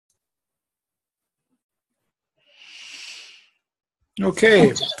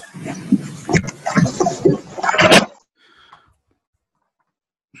Okay.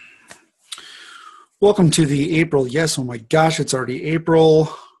 Welcome to the April, yes, oh my gosh, it's already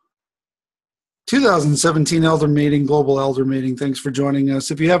April 2017 Elder Meeting, Global Elder Meeting. Thanks for joining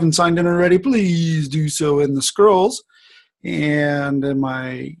us. If you haven't signed in already, please do so in the scrolls. And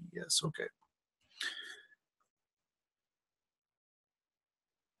yes, okay.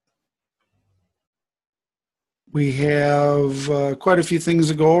 We have quite a few things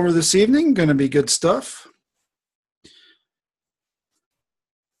to go over this evening. Going to be good stuff.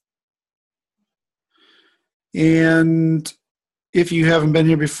 And if you haven't been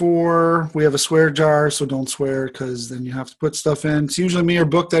here before, we have a swear jar, so don't swear because then you have to put stuff in. It's usually me or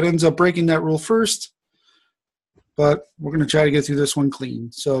Book that ends up breaking that rule first, but we're going to try to get through this one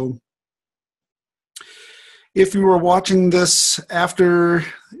clean. So if you were watching this after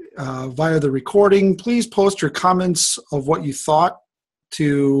via the recording, please post your comments of what you thought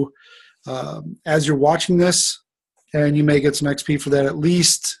to as you're watching this, and you may get some XP for that. At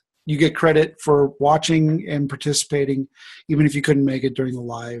least you get credit for watching and participating, even if you couldn't make it during the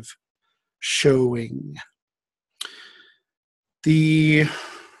live showing.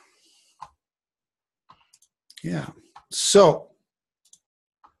 So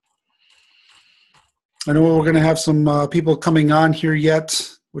I know we're going to have some people coming on here yet,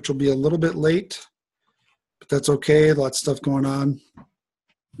 which will be a little bit late, but that's okay. Lots of stuff going on.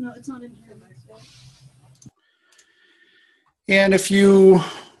 No, it's not in here. And if you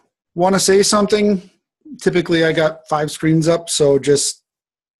want to say something, typically I got 5 screens up, so just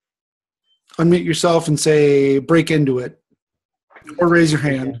unmute yourself and say break into it, or raise your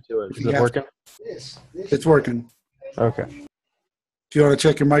hand. Is it working? It's working. Okay. If you want to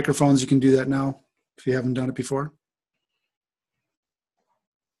check your microphones, you can do that now if you haven't done it before.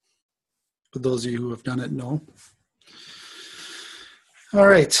 For those of you who have done it, no. All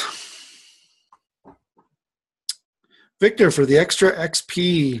right. Victor for the extra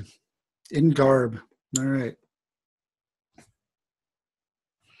XP in Garb. All right.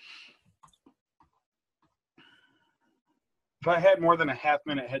 If I had more than a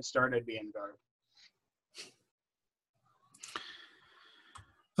half-minute head start, I'd be in Garb.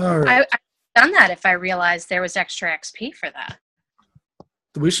 All right. I've done that if I realized there was extra XP for that.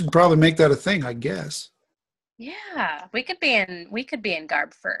 We should probably make that a thing, I guess. Yeah, we could be in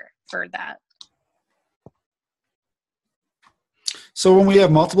Garb for that. So when we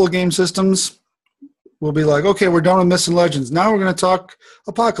have multiple game systems, we'll be like, okay, we're done with Myths and Legends. Now we're going to talk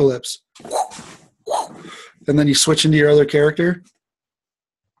Apocalypse. And then you switch into your other character.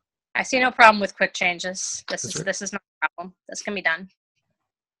 I see no problem with quick changes. This is not a problem. This can be done.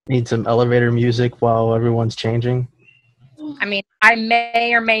 Need some elevator music while everyone's changing. I mean, I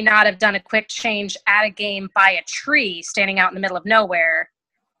may or may not have done a quick change at a game by a tree standing out in the middle of nowhere.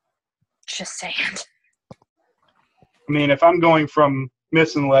 Just saying. I mean, if I'm going from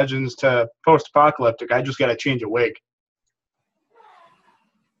Myths and Legends to post-apocalyptic, I just got to change a wig.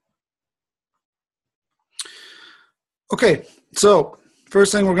 Okay, so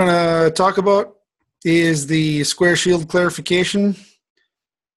first thing we're going to talk about is the square shield clarification.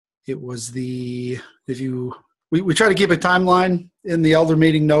 It was we try to keep a timeline in the Elder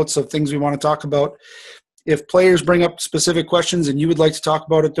Meeting notes of things we want to talk about. If players bring up specific questions and you would like to talk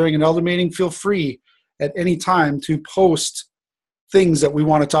about it during an Elder Meeting, feel free at any time to post things that we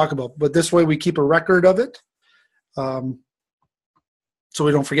want to talk about. But this way we keep a record of it so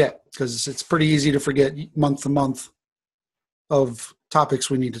we don't forget, because it's pretty easy to forget month to month of topics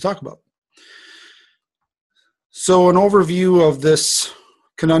we need to talk about. So an overview of this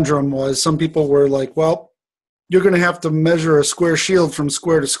conundrum was some people were like, well, you're going to have to measure a square shield from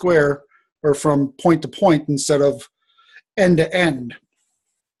square to square or from point to point instead of end to end,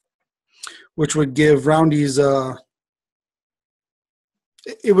 which would give roundies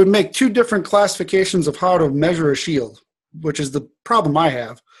it would make 2 different classifications of how to measure a shield, which is the problem I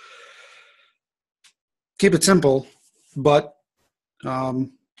have. Keep it simple, but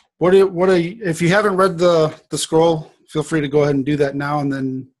if you haven't read the scroll, feel free to go ahead and do that now, and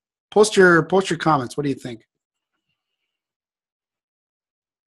then post your comments. What do you think?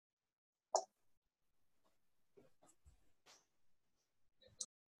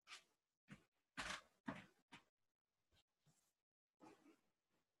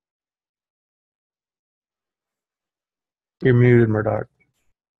 You're muted, Murdoch.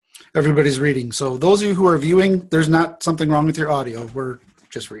 Everybody's reading. So those of you who are viewing, there's not something wrong with your audio. We're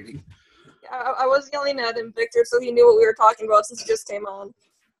just reading. I was yelling at him, Victor, so he knew what we were talking about since he just came on.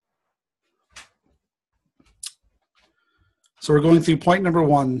 So we're going through point number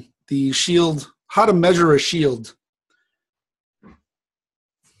 1, the shield, how to measure a shield.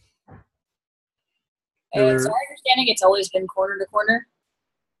 They were- It's my understanding it's always been corner to corner.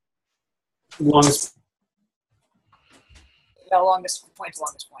 Longest. No, longest point to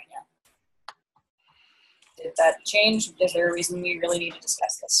longest point, yeah. Did that change? Is there a reason we really need to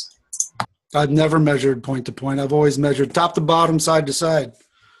discuss this? I've never measured point to point. I've always measured top to bottom, side to side.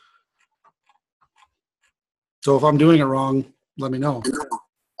 So if I'm doing it wrong, let me know.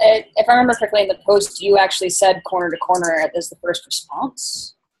 If I remember correctly in the post, you actually said corner to corner as the first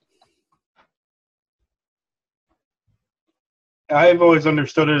response. I've always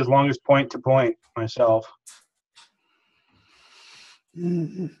understood it as longest point to point myself.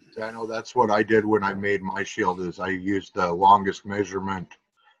 I know that's what I did when I made my shield. Is I used the longest measurement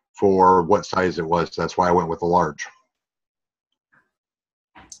for what size it was. That's why I went with the large.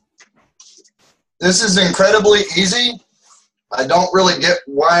 This is incredibly easy. I don't really get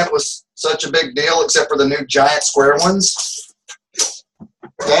why it was such a big deal, except for the new giant square ones.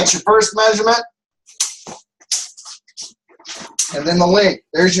 That's your first measurement. And then the length.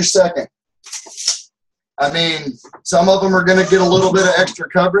 There's your second. I mean, some of them are going to get a little bit of extra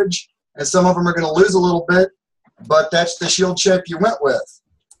coverage, and some of them are going to lose a little bit, but that's the shield shape you went with.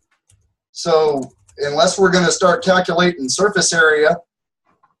 So unless we're going to start calculating surface area,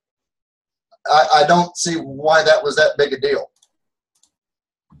 I don't see why that was that big a deal.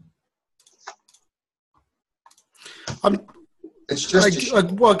 It's just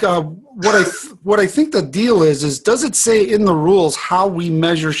what I think the deal is does it say in the rules how we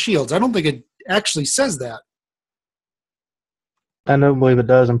measure shields? I don't think it actually says that. I don't believe it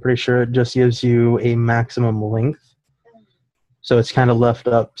does. I'm pretty sure it just gives you a maximum length. So it's kind of left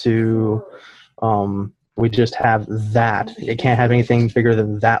up to, we just have that. It can't have anything bigger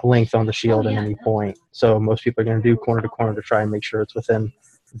than that length on the shield at any point. So most people are going to do corner to corner to try and make sure it's within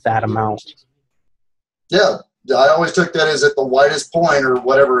that amount. Yeah, I always took that as at the widest point or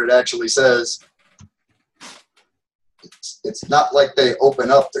whatever it actually says. It's not like they open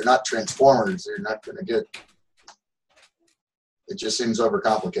up. They're not transformers. They're not going to get. It just seems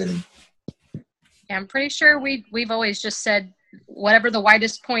overcomplicating. Yeah, I'm pretty sure we've always just said whatever the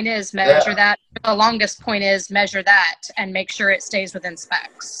widest point is, measure that. The longest point is, measure that, and make sure it stays within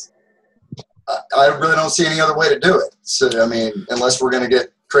specs. I really don't see any other way to do it. So I mean, unless we're going to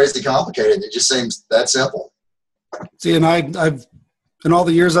get crazy complicated, it just seems that simple. See, and I've in all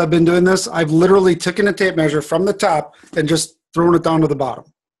the years I've been doing this, I've literally taken a tape measure from the top and just thrown it down to the bottom.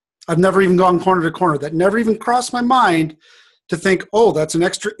 I've never even gone corner to corner. That never even crossed my mind to think, oh, that's an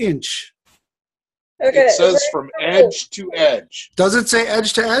extra inch. Okay. It says from edge to edge. Does it say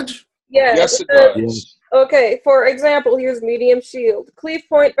edge to edge? Yeah. Yes, it does. Okay, for example, here's medium shield. Cleave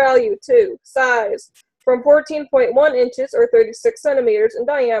point value 2. Size from 14.1 inches or 36 centimeters in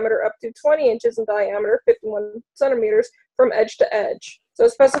diameter up to 20 inches in diameter, 51 centimeters from edge to edge. So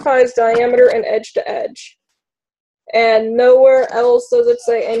it specifies diameter and edge to edge. And nowhere else does it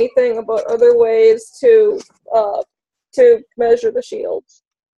say anything about other ways to measure the shields.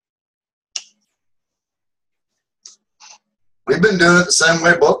 We've been doing it the same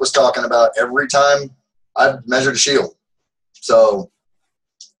way Book was talking about every time I've measured a shield. So,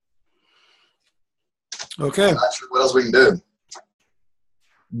 okay. I'm not sure what else we can do.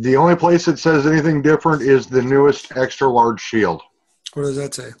 The only place that says anything different is the newest extra large shield. What does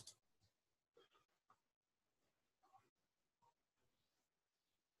that say?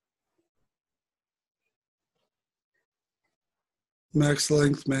 Max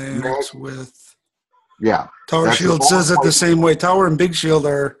length, max width. Yeah. Tower That's shield the says it only the same way. Tower and big shield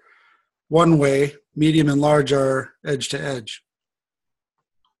are one way. Medium and large are edge to edge.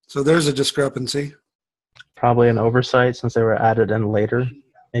 So there's a discrepancy. Probably an oversight since they were added in later,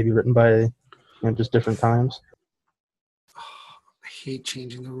 maybe written by just different times. I hate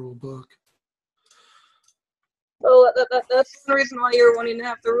changing the rule book. Well, that's the reason why you're wanting to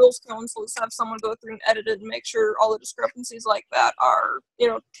have the rules council is have someone go through and edit it and make sure all the discrepancies like that are,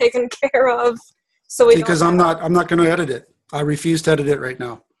 taken care of. So we because I'm not going to edit it. I refuse to edit it right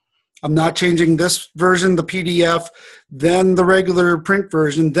now. I'm not changing this version, the PDF, then the regular print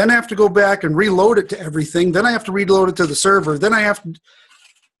version. Then I have to go back and reload it to everything. Then I have to reload it to the server. Then I have to.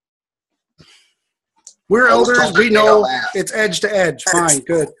 We're elders. We know it's edge to edge. Fine,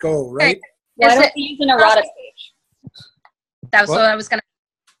 good, go, right? Why don't we use an errata page? That was what I was going to.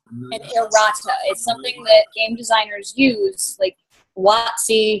 An errata. It's something that game designers use, like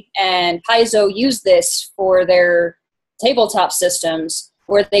WotC and Paizo use this for their tabletop systems,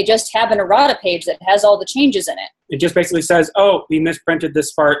 where they just have an errata page that has all the changes in it. It just basically says, oh, we misprinted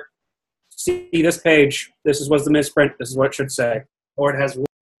this part. See this page. This was the misprint. This is what it should say. Or it has.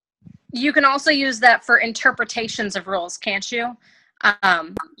 You can also use that for interpretations of rules, can't you?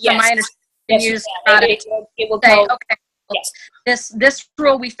 Yes. My understanding Yes, use yeah, errata it will say, tell. okay, Yes. this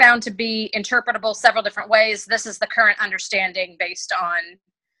rule we found to be interpretable several different ways. This is the current understanding based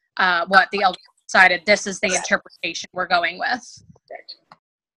on what the elder decided. This is the interpretation we're going with.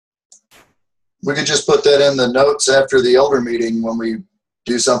 We could just put that in the notes after the elder meeting when we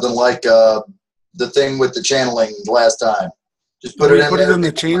do something like the thing with the channeling last time. Just put it in there. in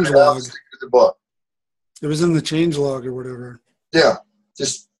the change log. Stick it in the book. It was in the change log or whatever. Yeah,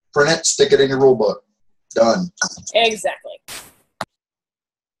 just print it, stick it in your rule book. Done. Exactly.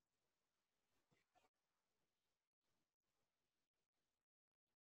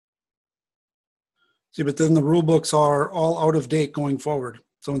 See, but then the rule books are all out of date going forward.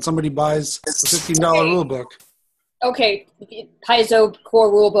 So when somebody buys a $15 rule book, Okay, Paizo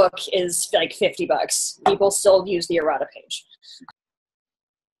core rulebook is like $50. People still use the errata page.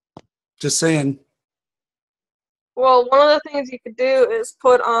 just saying, Well, one of the things you could do is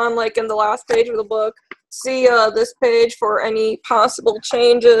put on, like, in the last page of the book, see this page for any possible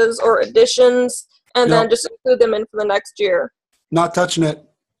changes or additions, and then just include them in for the next year. not touching it.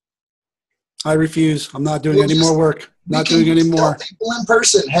 I refuse. I'm not doing We'll any just- more work. We Not can doing any tell more. people in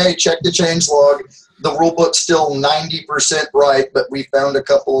person, hey, check the change log. The rule book's still 90% right, but we found a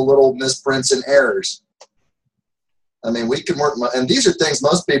couple of little misprints and errors. I mean, we can work, and these are things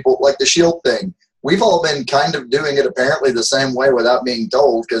most people, like the shield thing, we've all been kind of doing it apparently the same way without being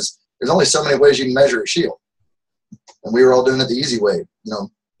told, because there's only so many ways you can measure a shield. And we were all doing it the easy way,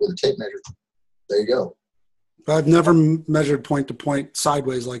 with a tape measure. There you go. I've never measured point to point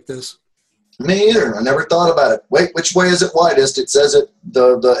sideways like this. Me either. I never thought about it. Wait, which way is it widest? It says it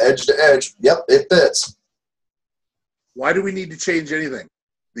the edge to edge. Yep, it fits. Why do we need to change anything?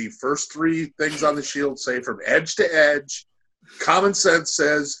 The first three things on the shield say from edge to edge. Common sense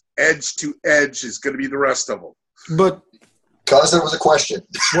says edge to edge is going to be the rest of them. But because there was a question.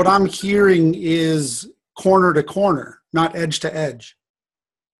 What I'm hearing is corner to corner, not edge to edge.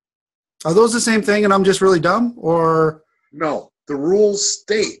 Are those the same thing and I'm just really dumb? Or No, the rules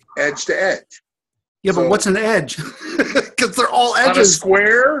state edge to edge. yeah, but So- what's an edge? Because they're all On a edges.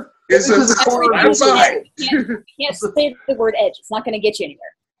 square is a square side. You can't say the word edge. It's not going to get you anywhere.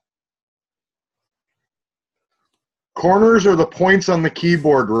 Corners are the points on the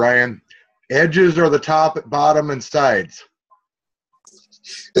keyboard, Ryan. Edges are the top, bottom, and sides.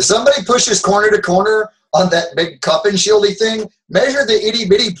 If somebody pushes corner to corner on that big cup and shieldy thing, measure the itty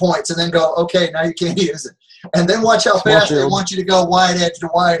bitty points and then go, okay, now you can't use it. And then watch how Small fast they shield. want you to go wide edge to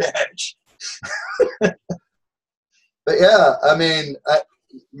wide edge. But yeah, I mean, I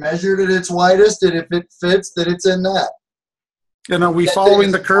measured it its widest, and if it fits, then it's in that. And are we That following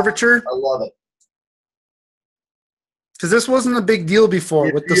thing the is- curvature? I love it. Because this wasn't a big deal before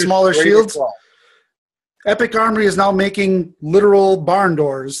It'd with the be a smaller straight shields. across. Epic Armory is now making literal barn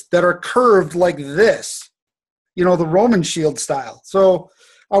doors that are curved like this. The Roman shield style. So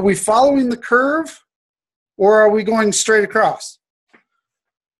are we following the curve or are we going straight across?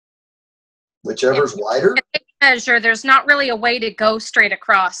 Whichever's wider. Measure, there's not really a way to go straight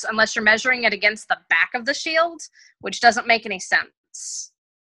across unless you're measuring it against the back of the shield, which doesn't make any sense.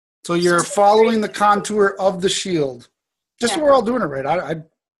 So you're following the contour of the shield. Just so we're all doing it right. I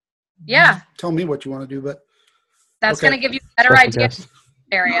Yeah, tell me what you want to do, but that's Okay. going to give you a better Special idea of guest.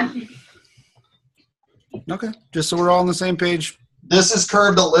 the area. okay. Just so we're all on the same page. This is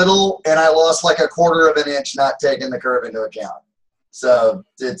curved a little, and I lost like a quarter of an inch not taking the curve into account. So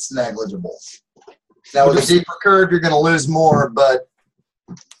it's negligible. Now with a deeper curve, you're going to lose more, but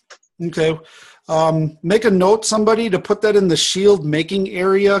Okay. Make a note, somebody, to put that in the shield making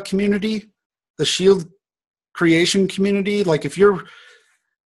area community, the shield creation community. Like if you're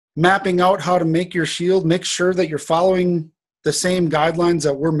mapping out how to make your shield, make sure that you're following the same guidelines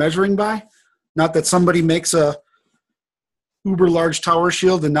that we're measuring by. Not that somebody makes a uber large tower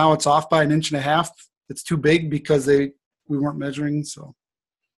shield and now it's off by 1.5 inches. It's too big because we weren't measuring. So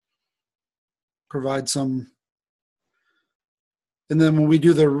provide some. And then when we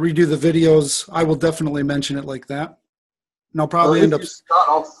redo the videos, I will definitely mention it like that. And I'll probably Well, end if up. you start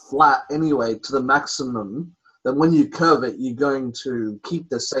off flat anyway to the maximum, then when you curve it, you're going to keep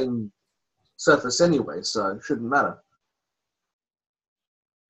the same surface anyway, so it shouldn't matter.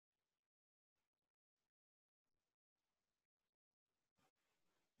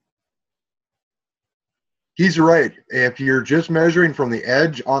 He's right. If you're just measuring from the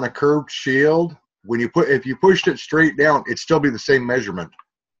edge on a curved shield, if you pushed it straight down, it'd still be the same measurement.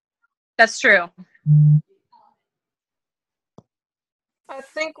 That's true. I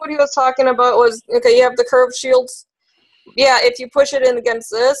think what he was talking about was, okay, you have the curved shields. Yeah, if you push it in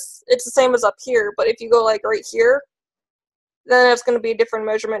against this, it's the same as up here. But if you go like right here, then it's going to be a different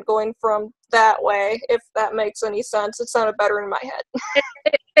measurement going from that way, if that makes any sense. It sounded better in my head.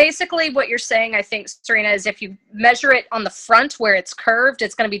 Basically, what you're saying, I think, Serena, is if you measure it on the front where it's curved,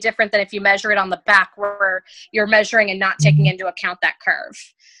 it's going to be different than if you measure it on the back where you're measuring and not taking into account that curve.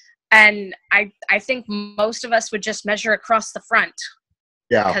 And I think most of us would just measure across the front.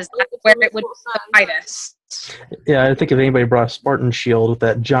 Yeah. Because that's where it would be the widest. Yeah, I think if anybody brought a Spartan shield with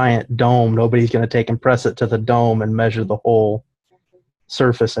that giant dome, nobody's going to take and press it to the dome and measure the whole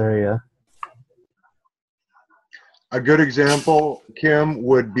surface area. A good example, Kim,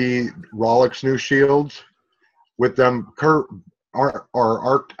 would be Rollick's new shields. With them are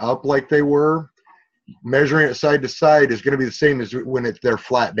arced up like they were, measuring it side to side is going to be the same as when they're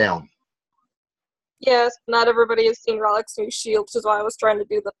flat down. Yes, not everybody has seen Rollick's new shield, which is why I was trying to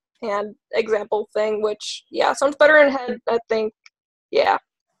do the hand example thing, which, yeah, sounds better in head, I think. Yeah.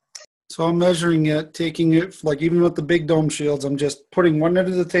 So I'm measuring it, taking it, like even with the big dome shields, I'm just putting one end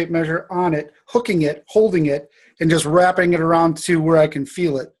of the tape measure on it, hooking it, holding it, and just wrapping it around to where I can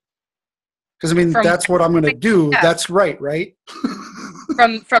feel it. Because, I mean, that's what I'm going to do. Yeah. That's right, right?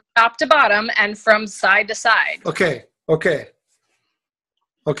 From top to bottom and from side to side. Okay.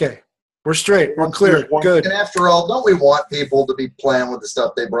 We're straight. We're clear. Good. And after all, don't we want people to be playing with the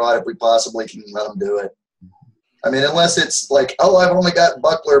stuff they brought if we possibly can let them do it? I mean, unless it's like, oh, I've only got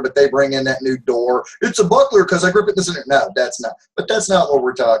buckler, but they bring in that new door. It's a buckler because I grip it this. No, that's not. But that's not what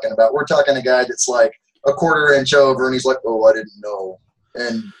we're talking about. We're talking a guy that's like a quarter inch over, and he's like, oh, I didn't know.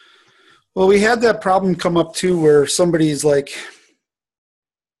 And well, we had that problem come up too, where somebody's like,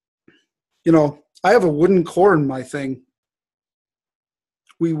 you know, I have a wooden core in my thing.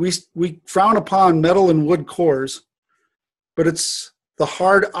 We frown upon metal and wood cores, but it's the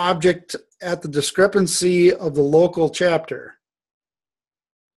hard object at the discrepancy of the local chapter.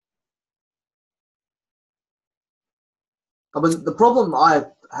 I mean, the problem I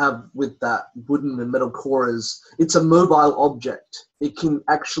have with that wooden and metal core is it's a mobile object. It can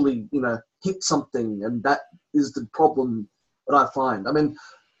actually, hit something, and that is the problem that I find. I mean,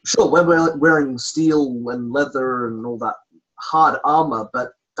 sure, we're wearing steel and leather and all that hard armor,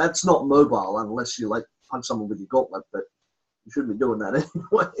 but that's not mobile unless you punch someone with your gauntlet. But you shouldn't be doing that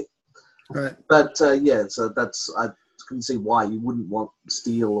anyway. Right. But so I can see why you wouldn't want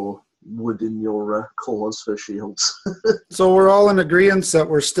steel or wood in your cores for shields. So we're all in agreement that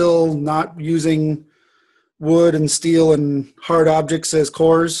we're still not using wood and steel and hard objects as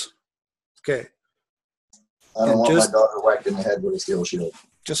cores. Okay. I don't want my daughter whacked in the head with a steel shield.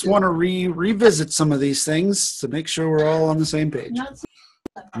 Just want to revisit some of these things to make sure we're all on the same page.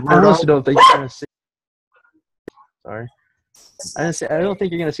 I honestly don't think you're going to see. Sorry. I don't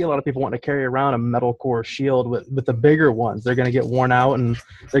think you're going to see a lot of people wanting to carry around a metal core shield with the bigger ones. They're going to get worn out, and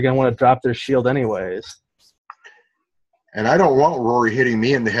they're going to want to drop their shield anyways. And I don't want Rory hitting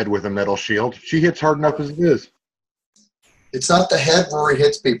me in the head with a metal shield. She hits hard enough as it is. It's not the head Rory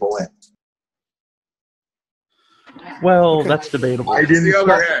hits people in. Well, okay. That's debatable. I didn't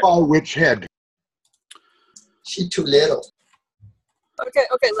specify which head. She's too little. Okay,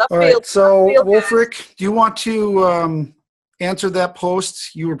 left all field. Right, so, left field, Wolfric, do you want to answer that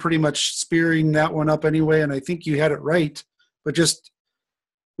post? You were pretty much spearing that one up anyway, and I think you had it right. But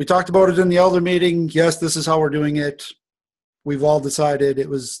we talked about it in the elder meeting. Yes, this is how we're doing it. We've all decided it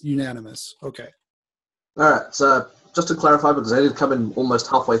was unanimous. Okay. All right, so just to clarify, because I did come in almost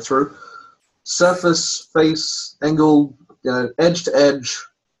halfway through, surface, face, angle, edge to edge,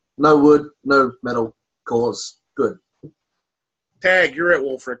 no wood, no metal cores. Good. Tag, you're it,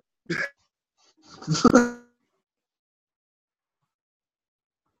 Wolfric.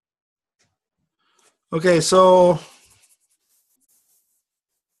 Okay, so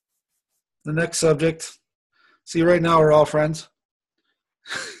the next subject. See, right now we're all friends.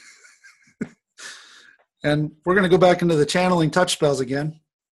 And we're going to go back into the channeling touch spells again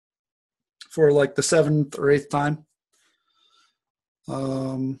for like the 7th or 8th time.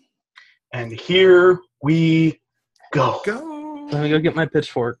 And here we go. Let me go get my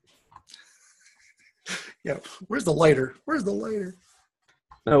pitchfork. Yeah, where's the lighter?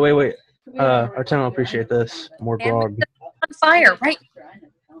 No, wait. Our channel will appreciate this. More grog. On fire, right?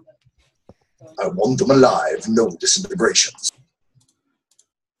 I want them alive. No disintegrations.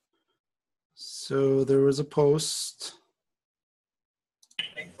 So there was a post.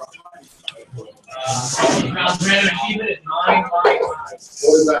 What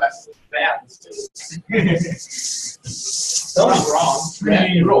is that? That was wrong.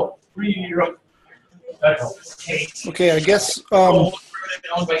 Reroll. Okay, I guess. Well,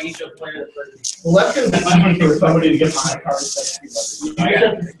 that's going to be money for somebody to get my cards. You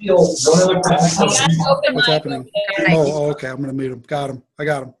have to steal one of the cards. What's happening? Oh, okay. I'm going to mute him. Got him. I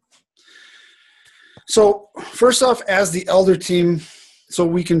got him. So first off, as the elder team, so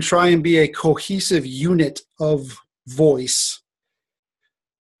we can try and be a cohesive unit of voice.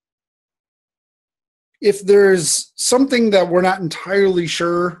 If there's something that we're not entirely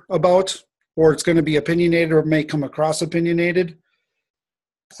sure about, or it's going to be opinionated or may come across opinionated,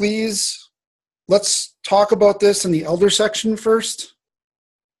 please let's talk about this in the elder section first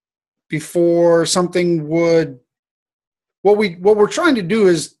before something would, what we're trying to do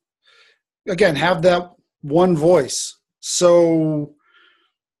is, again, have that one voice. So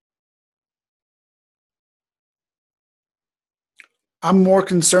I'm more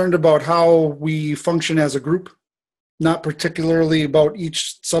concerned about how we function as a group, not particularly about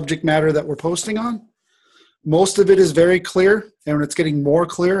each subject matter that we're posting on. Most of it is very clear, and it's getting more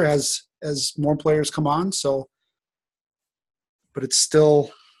clear as more players come on. So, but it's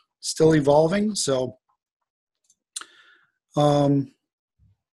still evolving. So,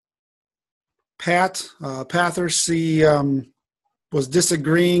 Pathercy was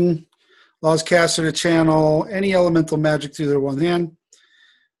disagreeing. Allows caster to channel any elemental magic through their one hand.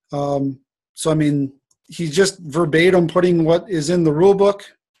 So, I mean, he's just verbatim putting what is in the rule book.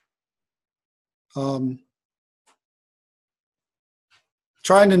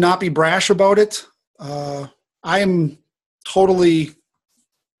 Trying to not be brash about it. I am totally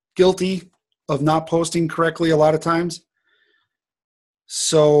guilty of not posting correctly a lot of times.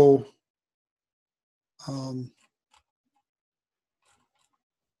 So,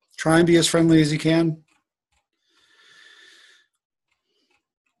 try and be as friendly as you can.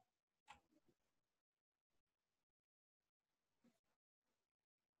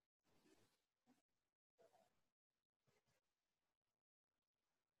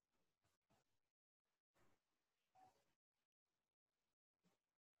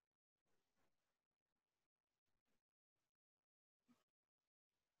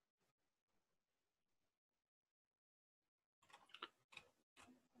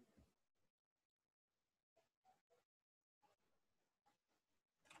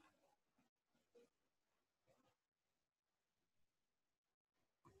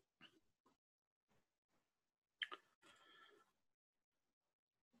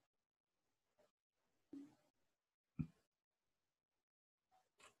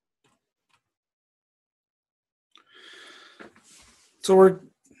 So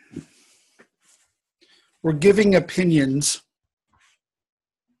we're giving opinions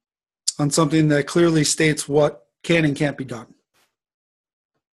on something that clearly states what can and can't be done.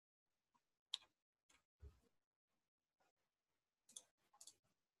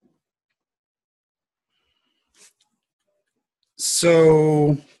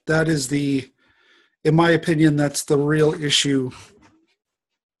 So that is in my opinion, that's the real issue.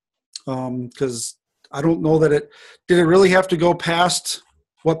 Because I don't know that did it really have to go past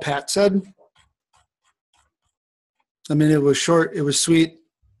what Pat said? I mean, it was short, it was sweet.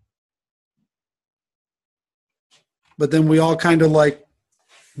 But then we all kind of like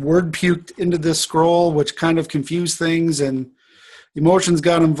word puked into this scroll, which kind of confused things, and emotions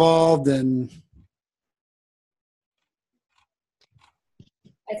got involved. And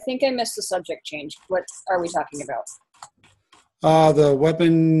I think I missed the subject change. What are we talking about? The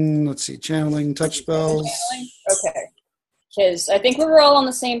weapon, let's see, channeling, touch spells. Okay. Because I think we were all on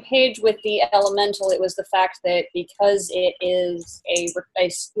the same page with the elemental. It was the fact that because it is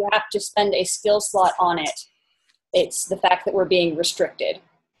you have to spend a skill slot on it, it's the fact that we're being restricted.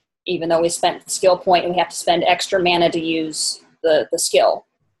 Even though we spent the skill point and we have to spend extra mana to use the skill.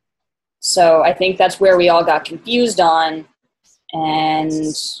 So I think that's where we all got confused on. And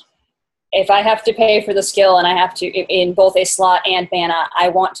if I have to pay for the skill and I have to, in both a slot and mana, I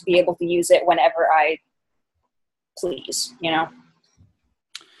want to be able to use it whenever I please, you know?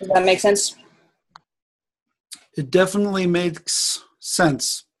 Does that make sense? It definitely makes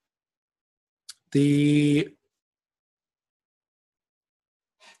sense. The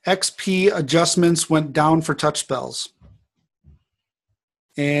XP adjustments went down for touch spells.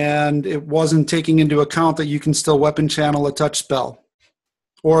 And it wasn't taking into account that you can still weapon channel a touch spell.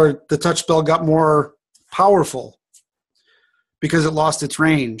 Or the touch spell got more powerful because it lost its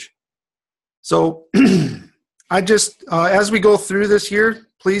range. So I just, as we go through this here,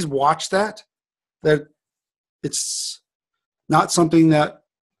 please watch that it's not something that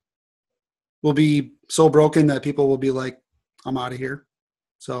will be so broken that people will be like, I'm out of here.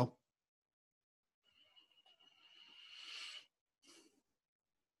 So.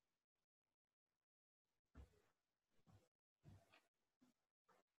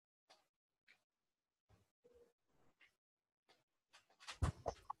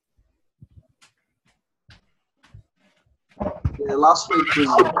 Yeah, last week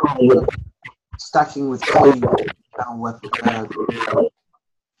was stacking with cleave channel weapon.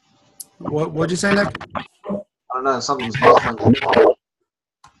 What'd you say, Nick? I don't know, something's muffling.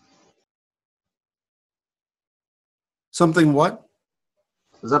 Something what?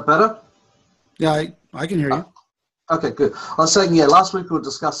 Is that better? Yeah, I can hear you. Okay, good. I was saying, yeah, last week we were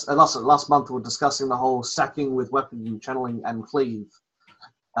last month we were discussing the whole stacking with weapon channeling and cleave.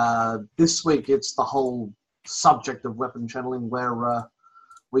 This week it's the whole subject of weapon channeling where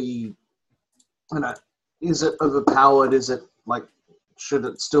we, is it overpowered? Is it should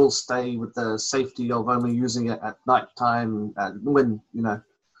it still stay with the safety of only using it at nighttime when,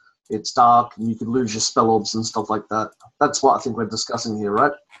 it's dark and you could lose your spell orbs and stuff like that? That's what I think we're discussing here,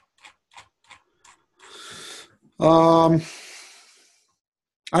 right? I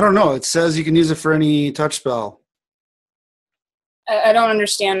don't know. It says you can use it for any touch spell. I don't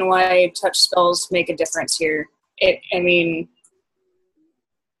understand why touch spells make a difference here.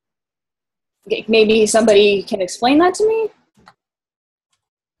 Maybe somebody can explain that to me?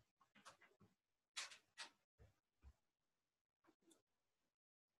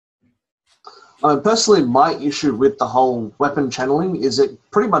 Personally, my issue with the whole weapon channeling is it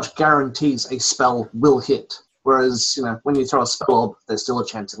pretty much guarantees a spell will hit. Whereas, when you throw a spell orb, there's still a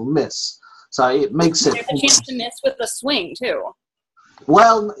chance it'll miss. So it makes it... There's a chance to miss with a swing, too.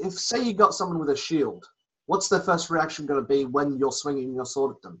 Well, if, say you got someone with a shield, what's their first reaction going to be when you're swinging your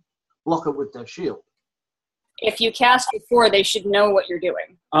sword at them? Block it with their shield. If you cast before, they should know what you're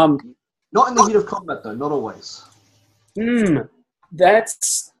doing. Not in the heat of combat, though. Not always.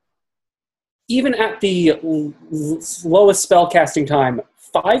 That's... Even at the lowest spell casting time,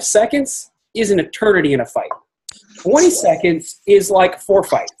 5 seconds is an eternity in a fight. 20 seconds is like 4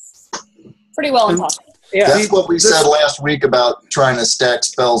 fights. Pretty well impossible. Yeah. That's what we said last week about trying to stack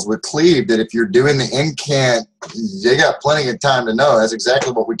spells with cleave, that if you're doing the incant, you got plenty of time to know. That's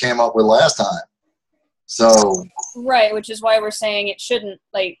exactly what we came up with last time. So Right, which is why we're saying it shouldn't,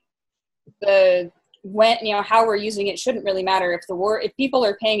 how we're using it shouldn't really matter. If people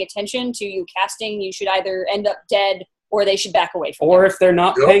are paying attention to you casting, you should either end up dead or they should back away from Or if they're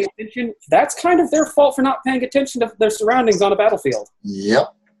not paying attention, that's kind of their fault for not paying attention to their surroundings on a battlefield.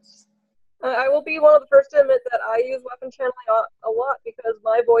 Yep. I will be one of the first to admit that I use weapon channeling a lot because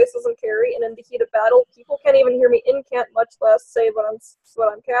my voice doesn't carry, and in the heat of battle, people can't even hear me incant, much less say what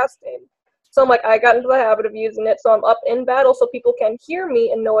I'm casting. So I got into the habit of using it, so I'm up in battle so people can hear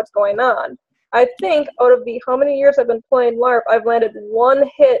me and know what's going on. I think out of how many years I've been playing LARP, I've landed 1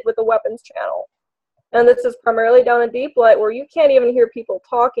 hit with a weapons channel. And this is primarily down in Deep Light, where you can't even hear people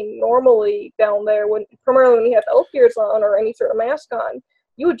talking normally down there, primarily when you have elf ears on or any sort of mask on.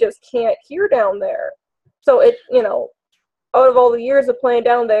 You just can't hear down there. So out of all the years of playing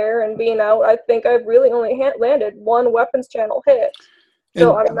down there and being out, I think I've really only landed 1 weapons channel hit.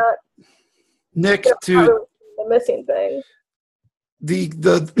 So I'm not... Nick, the missing thing.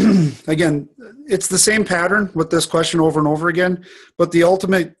 The again, it's the same pattern with this question over and over again, but the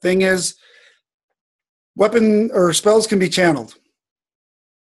ultimate thing is weapon or spells can be channeled.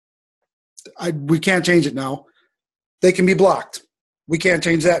 We can't change it now. They can be blocked. We can't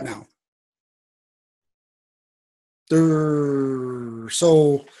change that now.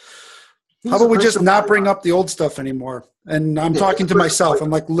 So how about we just not bring up the old stuff anymore? And I'm talking to myself.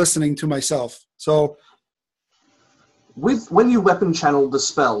 I'm listening to myself. So when you weapon channel the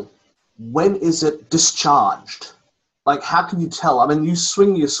spell, when is it discharged? How can you tell? I mean, you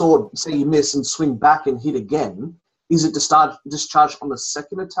swing your sword, say you miss, and swing back and hit again. Is it discharged on the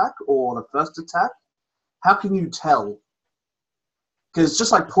second attack or the first attack? How can you tell? Because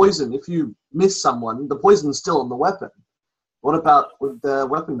just like poison, if you miss someone, the poison's still on the weapon. What about with the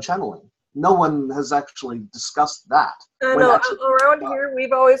weapon channeling? No one has actually discussed that. I know. Around here,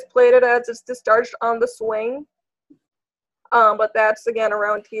 we've always played it as it's discharged on the swing. But that's, again,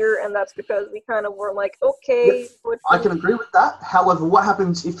 around here, and that's because we kind of were okay. I can agree with that. However, what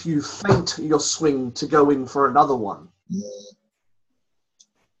happens if you feint your swing to go in for another one?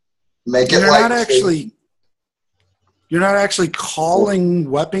 You're not actually calling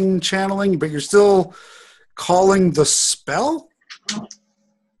weapon channeling, but you're still calling the spell?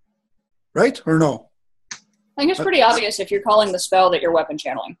 Right? Or no? I think it's pretty obvious if you're calling the spell that you're weapon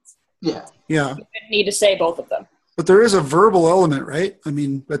channeling. Yeah. Yeah. You need to say both of them. But there is a verbal element, right? I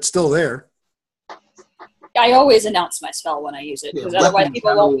mean, that's still there. I always announce my spell when I use it, because otherwise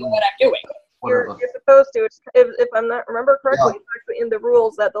people won't know what I'm doing. You're supposed to. If I'm not remember correctly, it's actually in the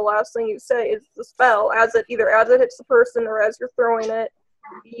rules that the last thing you say is the spell, either as it hits the person or as you're throwing it.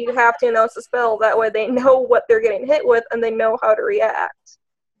 You have to announce the spell. That way they know what they're getting hit with and they know how to react.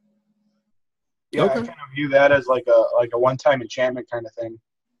 Yeah, I kind of view that as like a one-time enchantment kind of thing.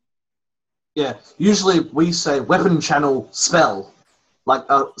 Yeah, usually we say weapon channel spell, like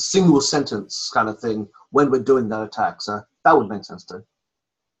a single sentence kind of thing when we're doing that attack. So that would make sense too.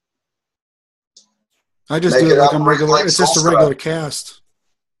 I just Make do it it like I'm operate regular. like It's just a Soul regular cast,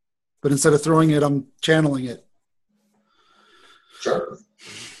 but instead of throwing it, I'm channeling it. Sure.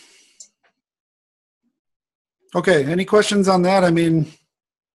 Okay. Any questions on that? I mean,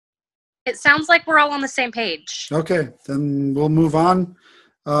 It sounds like we're all on the same page. okay, then we'll move on.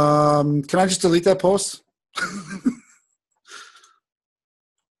 Can I just delete that post?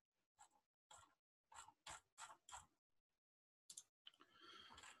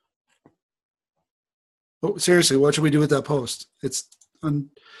 Oh, seriously, what should we do with that post? It's a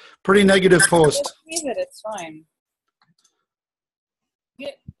pretty negative post. Just leave it. It's fine.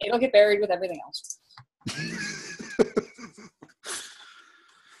 It'll get buried with everything else.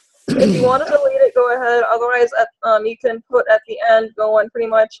 If you want to delete it, go ahead. Otherwise, you can put at the end going pretty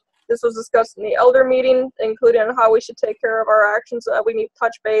much. This was discussed in the elder meeting, including how we should take care of our actions. We need to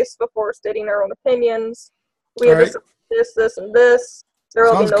touch base before stating our own opinions. We have All this, and this. There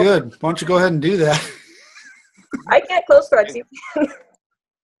will be Sounds no. good. Why don't you go ahead and do that? I can't close threads. You can.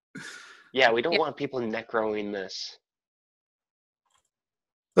 Yeah, we don't want people necroing this.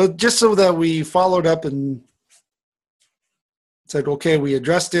 Just so that we followed up and said, okay, we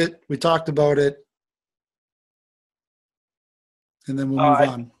addressed it, we talked about it, and then we'll move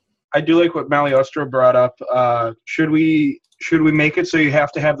on. I do like what Maliostro brought up. Should we make it so you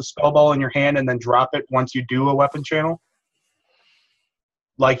have to have the spell ball in your hand and then drop it once you do a weapon channel,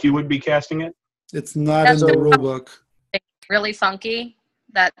 like you would be casting it? It's not in the rule book. Really funky.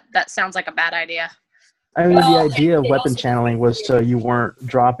 That sounds like a bad idea. I mean, the idea of weapon channeling was so you weren't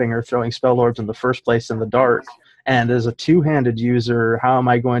dropping or throwing spell orbs in the first place in the dark. And as a two-handed user, how am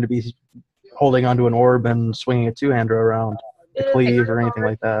I going to be holding onto an orb and swinging a two-hander around to cleave or anything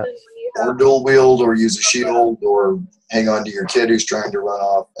like that? Or dual wield, or use a shield, or hang on to your kid who's trying to run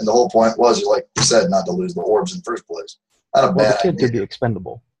off. And the whole point was, like you said, not to lose the orbs in the first place. Not a Well, bad the kid idea. could be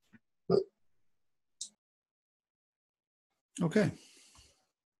expendable. Okay.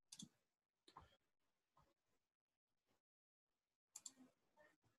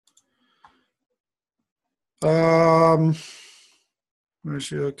 Where's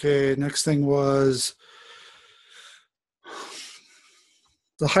she? Okay, next thing was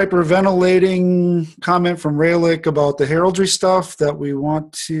the hyperventilating comment from Raylick about the heraldry stuff, that we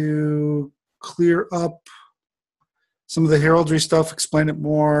want to clear up some of the heraldry stuff, explain it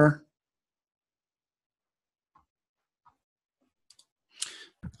more.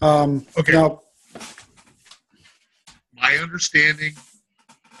 Okay. Now, My understanding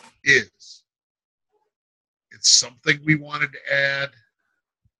is it's something we wanted to add,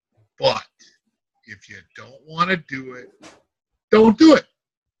 but if you don't want to do it, don't do it.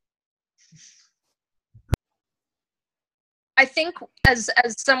 I think as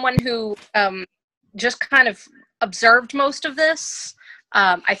someone who just kind of observed most of this,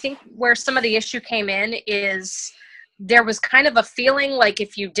 I think where some of the issue came in is there was kind of a feeling like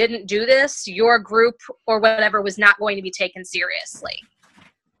if you didn't do this, your group or whatever was not going to be taken seriously.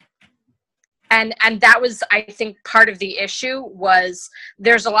 And that was, I think, part of the issue was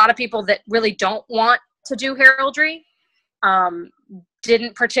there's a lot of people that really don't want to do heraldry,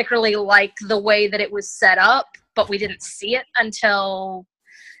 didn't particularly like the way that it was set up, but we didn't see it until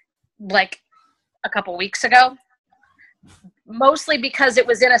like a couple weeks ago. Mostly because it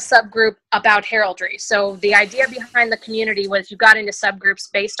was in a subgroup about heraldry. So the idea behind the community was you got into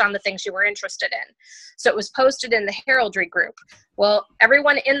subgroups based on the things you were interested in. So it was posted in the heraldry group. Well,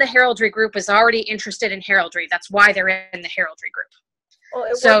 everyone in the heraldry group is already interested in heraldry. That's why they're in the heraldry group. Well,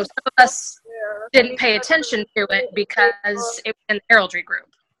 it So was some of us there. didn't pay attention to it because it was in the heraldry group.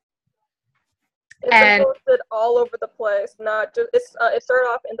 It's And- posted all over the place. Not just it started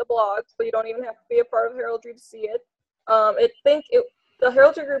off in the blog, so you don't even have to be a part of heraldry to see it. The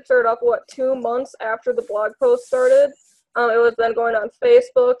heraldry group started off 2 months after the blog post started. It was then going on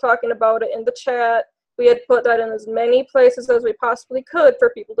Facebook, talking about it in the chat. We had put that in as many places as we possibly could for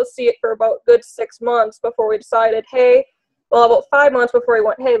people to see it for about good 6 months before we decided, hey, well, about 5 months before we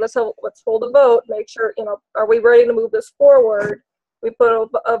went, hey, let's hold a vote, make sure, are we ready to move this forward? We put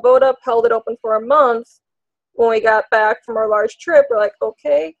a vote up, held it open for a month. When we got back from our large trip, we're like,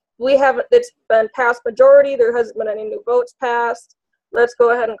 okay, it's been passed majority, there hasn't been any new votes passed. Let's go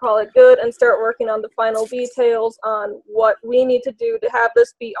ahead and call it good and start working on the final details on what we need to do to have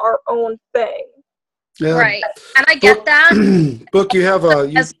this be our own thing. yeah. Right. And I get that. Book, you have a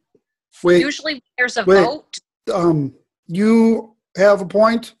wait. Usually there's a Wait. vote. You have a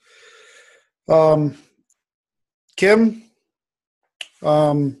point. Kim,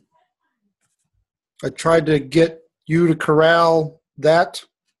 I tried to get you to corral that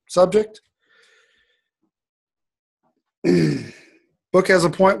subject. Book has a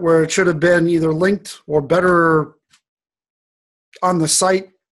point where it should have been either linked or better on the site.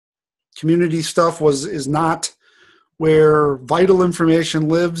 Community stuff is not where vital information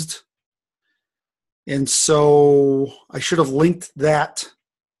lives. And so I should have linked that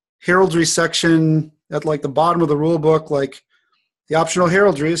heraldry section at like the bottom of the rule book, like the optional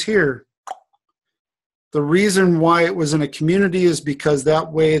heraldry is here. The reason why it was in a community is because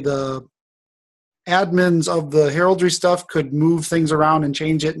that way the admins of the heraldry stuff could move things around and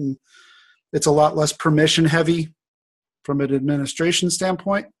change it, and it's a lot less permission heavy from an administration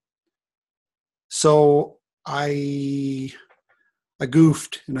standpoint. So I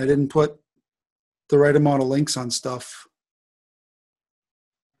goofed and I didn't put the right amount of links on stuff.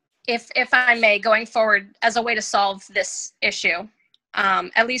 If I may, going forward, as a way to solve this issue,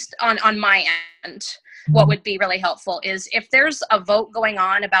 at least on my end, what would be really helpful is if there's a vote going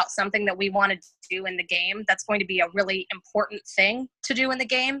on about something that we want to do in the game, that's going to be a really important thing to do in the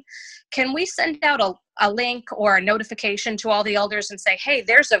game, can we send out a link or a notification to all the elders and say, hey,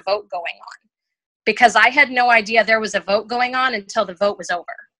 there's a vote going on? Because I had no idea there was a vote going on until the vote was over.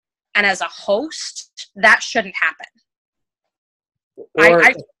 And as a host, that shouldn't happen.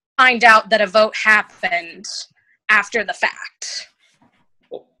 I find out that a vote happened after the fact.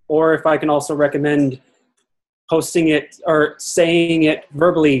 Or if I can also recommend posting it or saying it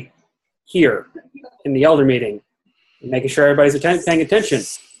verbally here in the elder meeting, and making sure everybody's paying attention.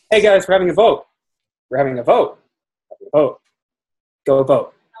 Hey guys, we're having a vote. We're having a vote. Vote. Go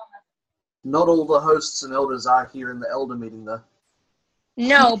vote. Not all the hosts and elders are here in the elder meeting, though.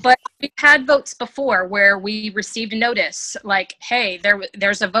 No, but we've had votes before where we received notice like, hey,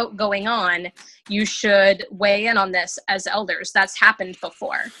 there's a vote going on. You should weigh in on this as elders. That's happened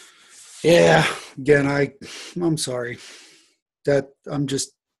before. Yeah. Again, I'm sorry.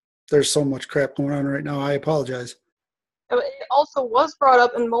 There's so much crap going on right now. I apologize. It also was brought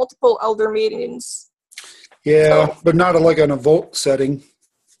up in multiple elder meetings. Yeah, but not like on a vote setting.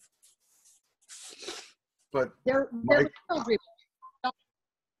 But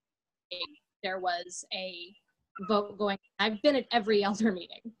There was a vote going. I've been at every elder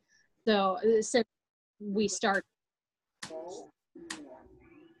meeting, so since we started.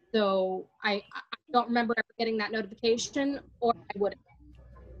 So I don't remember ever getting that notification, or I would.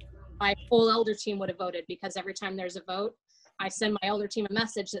 My whole elder team would have voted, because every time there's a vote, I send my elder team a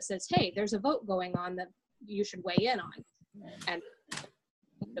message that says, "Hey, there's a vote going on that you should weigh in on," and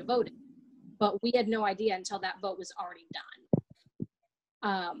voted. But we had no idea until that vote was already done.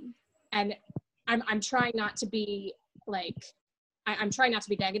 And I'm trying not to be I'm trying not to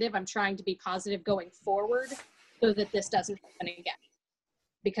be negative. I'm trying to be positive going forward so that this doesn't happen again.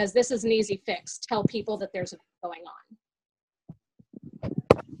 Because this is an easy fix. Tell people that there's a vote going on.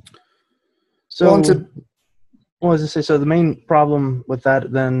 So, so the main problem with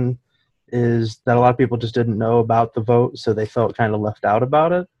that then is that a lot of people just didn't know about the vote, so they felt kind of left out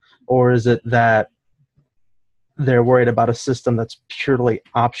about it? Or is it that they're worried about a system that's purely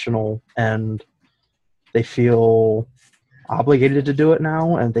optional and they feel obligated to do it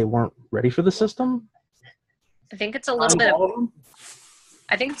now and they weren't ready for the system? I think it's a little bit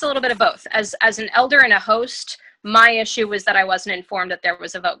of both. As an elder and a host, my issue was that I wasn't informed that there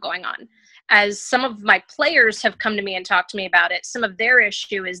was a vote going on. As some of my players have come to me and talked to me about it, some of their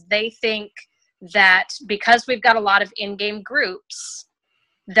issue is they think that because we've got a lot of in-game groups,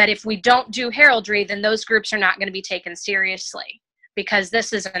 that if we don't do heraldry, then those groups are not going to be taken seriously, because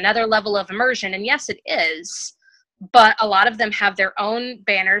this is another level of immersion. And yes, it is, but a lot of them have their own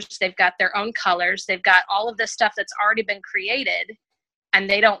banners. They've got their own colors. They've got all of this stuff that's already been created, and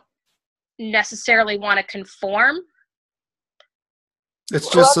they don't necessarily want to conform. It's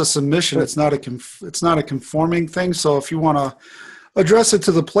just a submission. It's not a conforming thing. So if you want to address it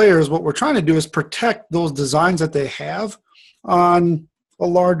to the players, what we're trying to do is protect those designs that they have on a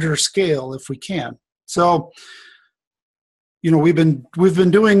larger scale if we can. So, we've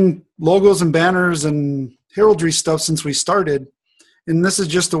been doing logos and banners and heraldry stuff since we started, and this is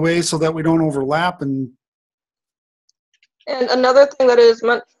just a way so that we don't overlap. And another thing that it is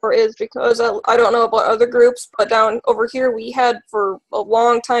meant for is because I don't know about other groups, but down over here we had for a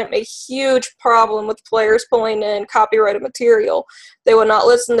long time a huge problem with players pulling in copyrighted material. They would not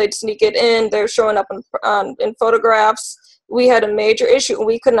listen. They'd sneak it in. They're showing up in photographs. We had a major issue, and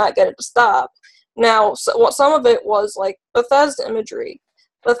we could not get it to stop. Now, some of it was like Bethesda imagery.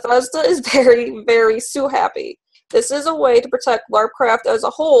 Bethesda is very, very sue happy. This is a way to protect LARPcraft as a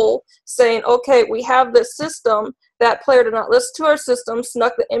whole, saying, okay, we have this system That player did not listen to our system,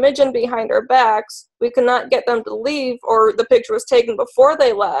 snuck the image in behind our backs. We could not get them to leave, or the picture was taken before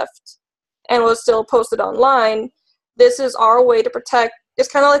they left and was still posted online. This is our way to protect. It's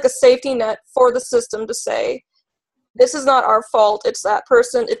kind of like a safety net for the system to say, this is not our fault. It's that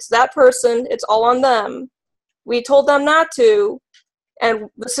person. It's all on them. We told them not to. And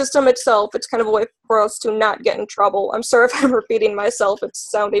the system itself, it's kind of a way for us to not get in trouble. I'm sorry if I'm repeating myself. It's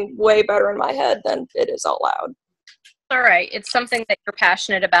sounding way better in my head than it is out loud. All right. It's something that you're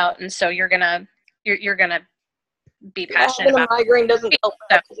passionate about, and so you're gonna be passionate Having about. a migraine doesn't help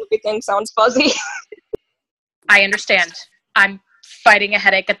that because everything sounds fuzzy. I understand. I'm fighting a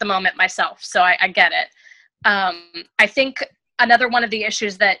headache at the moment myself, so I get it. I think another one of the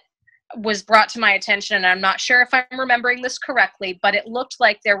issues that was brought to my attention, and I'm not sure if I'm remembering this correctly, but it looked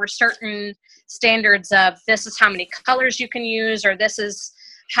like there were certain standards of this is how many colors you can use, or this is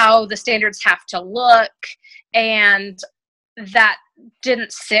how the standards have to look, and that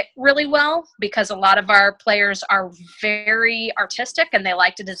didn't sit really well because a lot of our players are very artistic and they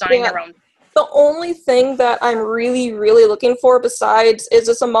like to design their own. The only thing that I'm really, really looking for besides is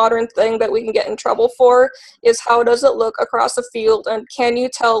this a modern thing that we can get in trouble for is how does it look across the field, and can you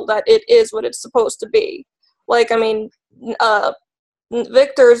tell that it is what it's supposed to be? Like, I mean,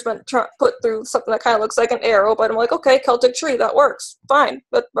 Victor's been put through something that kind of looks like an arrow, but I'm like, okay, Celtic tree, that works, fine,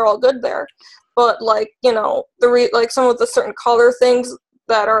 but we're all good there. But like, you know, like some of the certain color things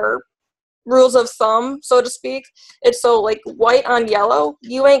that are rules of thumb, so to speak, it's so like white on yellow,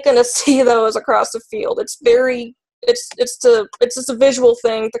 you ain't gonna see those across the field. It's just a visual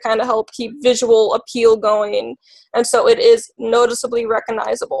thing to kind of help keep visual appeal going, and so it is noticeably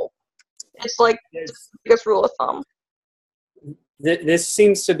recognizable. It's like the biggest rule of thumb. This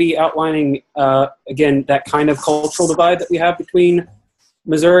seems to be outlining again that kind of cultural divide that we have between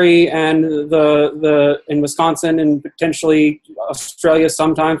Missouri and in Wisconsin and potentially Australia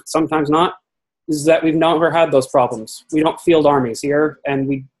sometimes not, is that we've never had those problems. We don't field armies here, and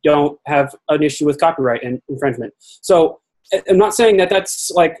we don't have an issue with copyright and infringement. So I'm not saying that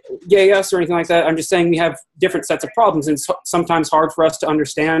that's like yay us or anything like that. I'm just saying we have different sets of problems, and it's sometimes hard for us to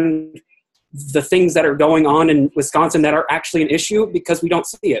understand the things that are going on in Wisconsin that are actually an issue because we don't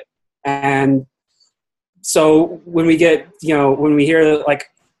see it. And so when we get, when we hear like,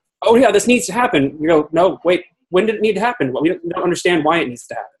 oh yeah, this needs to happen, we go, no, wait, when did it need to happen? Well, we don't understand why it needs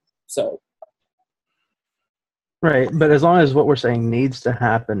to happen. So. Right, but as long as what we're saying needs to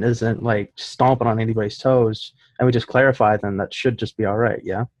happen isn't like stomping on anybody's toes, and we just clarify, then that should just be all right,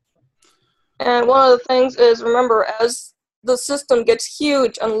 yeah? And one of the things is, remember, as the system gets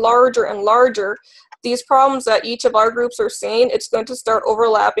huge and larger, these problems that each of our groups are seeing, it's going to start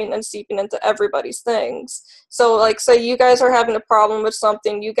overlapping and seeping into everybody's things. So, like, say you guys are having a problem with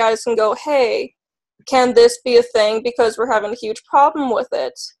something, you guys can go, hey, can this be a thing because we're having a huge problem with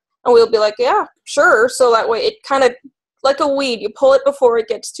it? And we'll be like, yeah, sure. So that way it kind of, like a weed, you pull it before it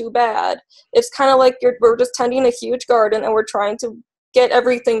gets too bad. It's kind of like we're just tending a huge garden and we're trying to get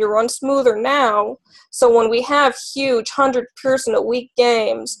everything to run smoother now. So when we have huge 100-person-a-week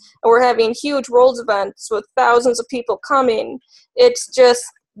games and we're having huge Worlds events with thousands of people coming, it's just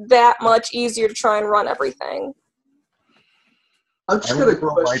that much easier to try and run everything. I'm just going to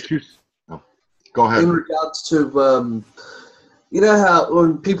question. Go ahead. In regards to, you know how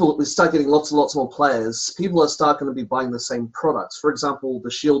when we start getting lots and lots more players, people are starting to be buying the same products. For example, the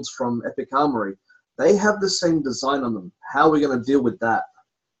shields from Epic Armory, they have the same design on them. How are we going to deal with that?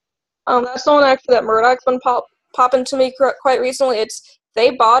 That's the one actually that Murdoch's been popping to me quite recently. It's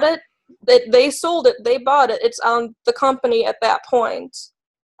they bought it, they sold it, they bought it. It's on the company at that point.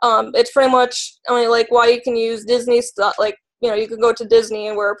 It's pretty much, I mean, like why you can use Disney stuff, like, you can go to Disney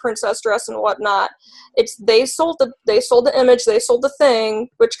and wear a princess dress and whatnot. It's they sold the image, they sold the thing,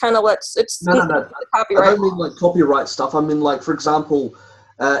 which kind of lets no. Copyright. I don't mean like copyright stuff. I mean like, for example,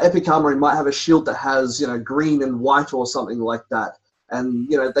 Epic Armory might have a shield that has green and white or something like that, and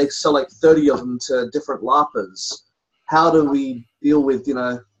they sell like 30 of them to different LARPers. How do we deal with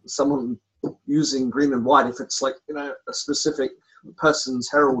someone using green and white if it's like a specific person's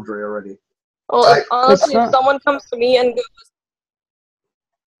heraldry already? Well, honestly, if someone comes to me and goes,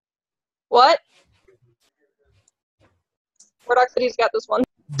 what? Murdoch said he's got this one.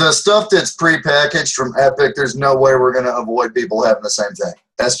 The stuff that's prepackaged from Epic, there's no way we're going to avoid people having the same thing.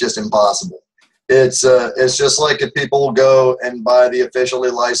 That's just impossible. It's just like if people go and buy the officially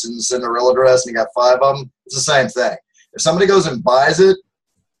licensed Cinderella dress and you got 5 of them, it's the same thing. If somebody goes and buys it,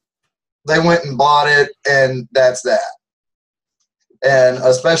 they went and bought it, and that's that. And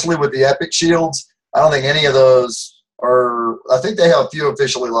especially with the Epic shields, I don't think any of those are, I think they have a few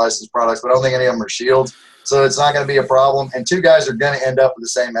officially licensed products, but I don't think any of them are shields. So it's not going to be a problem. And 2 guys are going to end up with the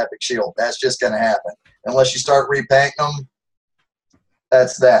same epic shield. That's just going to happen. Unless you start repainting them,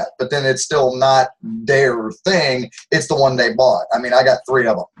 that's that. But then it's still not their thing. It's the one they bought. I mean, I got 3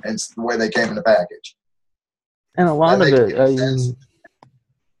 of them. It's the way they came in the package. And a lot of it,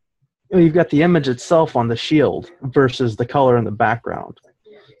 you've got the image itself on the shield versus the color in the background.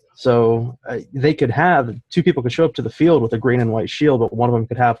 So they could have 2 people could show up to the field with a green and white shield, but one of them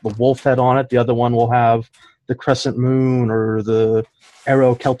could have the wolf head on it. The other one will have the crescent moon or the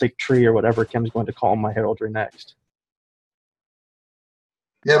arrow Celtic tree or whatever Kim's going to call my heraldry next.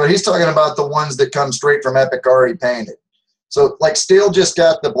 Yeah, but he's talking about the ones that come straight from Epic already painted. So, like, Steel just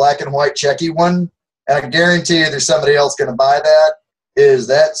got the black and white checky one, and I guarantee you there's somebody else going to buy that.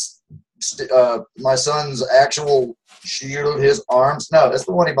 That's my son's actual shield, his arms. No, that's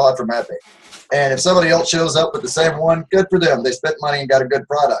the one he bought from Epic. And if somebody else shows up with the same one, good for them. They spent money and got a good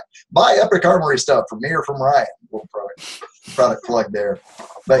product. Buy Epic Armory stuff from me or from Ryan. Little product plug there.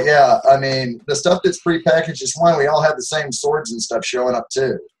 But yeah, I mean, the stuff that's prepackaged is fine. We all have the same swords and stuff showing up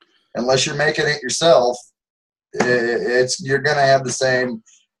too. Unless you're making it yourself, you're going to have the same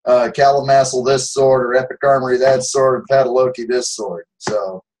Calamassel this sword or Epic Armory that sword, Pataloki this sword.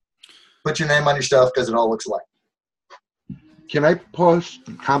 So put your name on your stuff because it all looks alike. Can I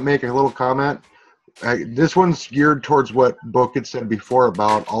make a little comment? This one's geared towards what Book had said before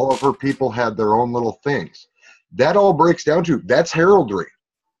about all of her people had their own little things. That all breaks down to, that's heraldry.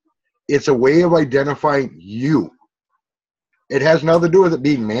 It's a way of identifying you. It has nothing to do with it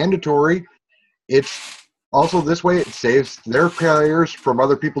being mandatory. It's also this way it saves their players from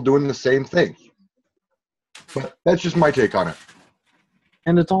other people doing the same thing. But that's just my take on it.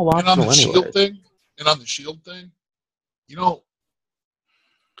 And it's all optional anyway. And on the shield thing, you know,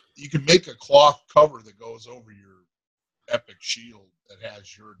 you can make a cloth cover that goes over your Epic shield that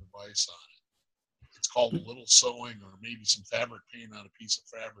has your device on it. It's called a little sewing or maybe some fabric paint on a piece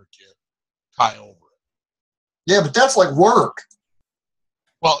of fabric kit, tie over it. Yeah, but that's like work.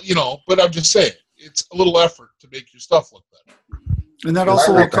 Well, you know, but I'm just saying, it's a little effort to make your stuff look better. And that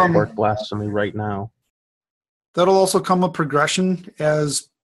also will come work blasphemy right now. That'll also come with progression as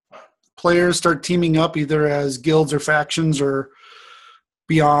players start teaming up either as guilds or factions or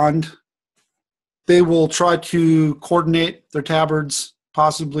beyond. They will try to coordinate their tabards,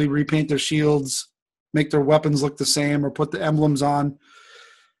 possibly repaint their shields, make their weapons look the same, or put the emblems on.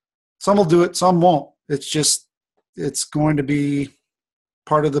 Some will do it, some won't. It's going to be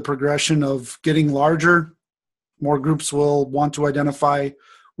part of the progression of getting larger. More groups will want to identify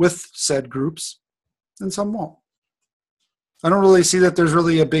with said groups, and some won't. I don't really see that there's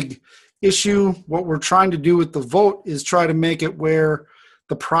really a big issue. What we're trying to do with the vote is try to make it where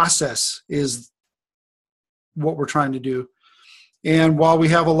the process is what we're trying to do. And while we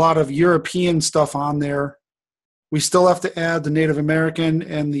have a lot of European stuff on there, we still have to add the Native American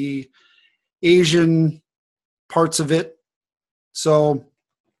and the Asian parts of it. So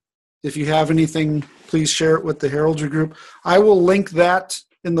if you have anything, please share it with the Heraldry group. I will link that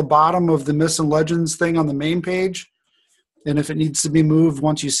in the bottom of the Myths and Legends thing on the main page. And if it needs to be moved,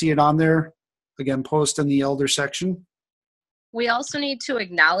 once you see it on there, again, post in the Elder section. We also need to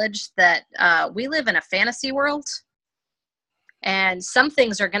acknowledge that we live in a fantasy world, and some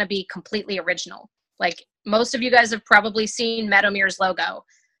things are going to be completely original. Like, most of you guys have probably seen Medomir's logo.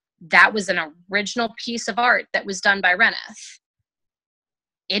 That was an original piece of art that was done by Reneth.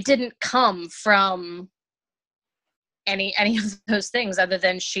 It didn't come from any of those things other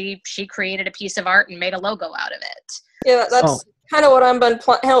than she created a piece of art and made a logo out of it. Yeah, that's kind of what I've been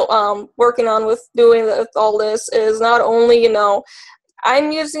working on with doing with all this is not only,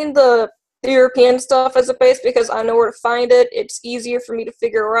 I'm using the European stuff as a base because I know where to find it. It's easier for me to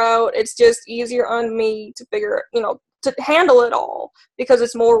figure out. It's just easier on me to figure, to handle it all because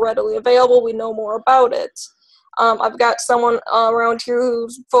it's more readily available. We know more about it. I've got someone around here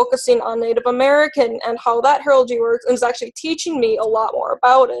who's focusing on Native American and how that heraldry works and is actually teaching me a lot more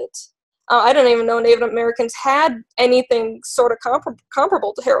about it. I didn't even know Native Americans had anything sort of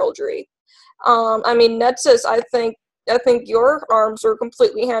comparable to heraldry. Netsis, I think your arms are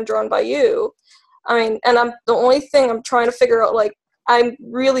completely hand-drawn by you. And the only thing I'm trying to figure out, I'm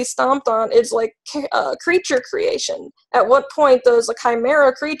really stomped on is, creature creation. At what point does a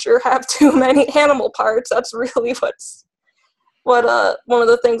chimera creature have too many animal parts? That's really one of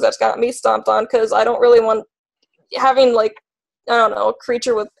the things that's got me stomped on, because I don't really want having, a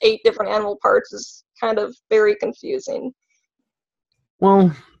creature with 8 different animal parts is kind of very confusing.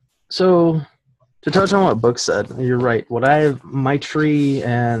 Well, so to touch on what Book said, you're right. My tree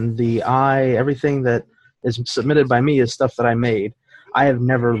and the eye, everything that is submitted by me is stuff that I made. I have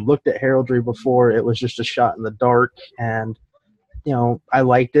never looked at heraldry before. It was just a shot in the dark, and I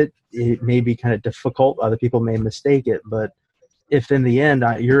liked it. It may be kind of difficult. Other people may mistake it, but if in the end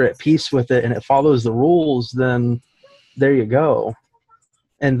you're at peace with it and it follows the rules, then there you go.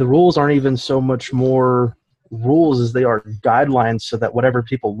 And the rules aren't even so much more rules as they are guidelines, so that whatever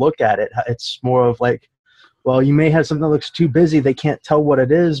people look at it, it's more of like, well, you may have something that looks too busy, they can't tell what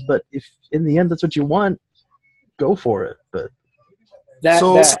it is, but if in the end that's what you want, go for it. But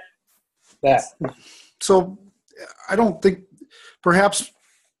So I don't think, perhaps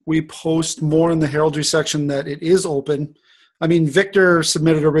we post more in the heraldry section that it is open. I mean, Victor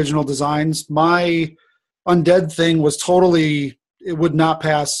submitted original designs. My undead thing was totally, it would not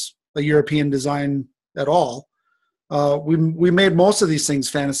pass a European design at all. We made most of these things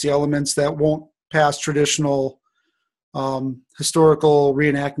fantasy elements that won't pass traditional historical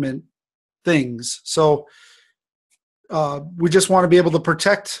reenactment things. So we just want to be able to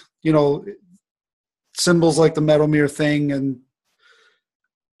protect, symbols like the Meadowmere thing and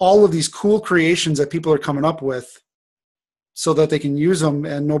all of these cool creations that people are coming up with, so that they can use them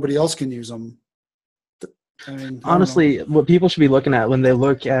and nobody else can use them. I mean, honestly, what people should be looking at when they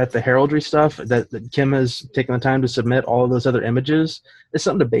look at the heraldry stuff that Kim has taken the time to submit all of those other images is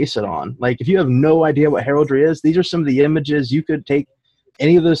something to base it on. Like, if you have no idea what heraldry is, these are some of the images. You could take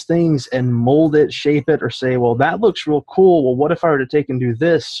any of those things and mold it, shape it, or say, well, that looks real cool. Well, what if I were to take and do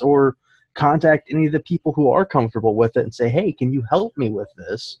this? Or contact any of the people who are comfortable with it and say, hey, can you help me with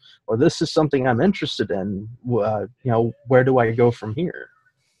this? Or this is something I'm interested in. Where do I go from here?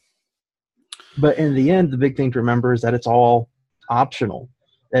 But in the end, the big thing to remember is that it's all optional.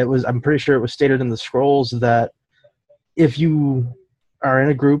 I'm pretty sure it was stated in the scrolls that if you are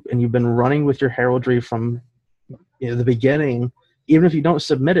in a group and you've been running with your heraldry from the beginning, even if you don't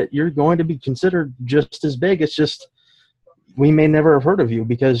submit it, you're going to be considered just as big. It's just, we may never have heard of you,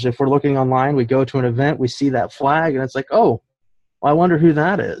 because if we're looking online, we go to an event, we see that flag, and it's like, oh, well, I wonder who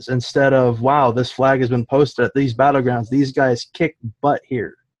that is, instead of, wow, this flag has been posted at these battlegrounds. These guys kick butt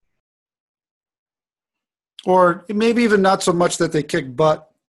here. Or maybe even not so much that they kick butt.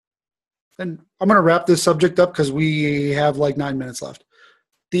 And I'm going to wrap this subject up because we have like 9 minutes left.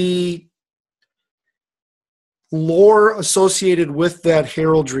 The lore associated with that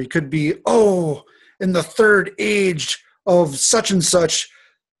heraldry could be, oh, in the third age of such and such,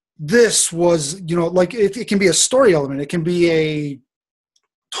 this was, like it can be a story element. It can be a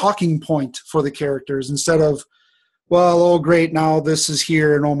talking point for the characters instead of, well, oh, great, now this is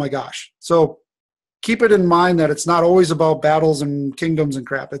here and oh my gosh. So keep it in mind that it's not always about battles and kingdoms and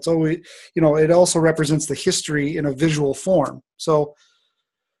crap. It's always, it also represents the history in a visual form. So,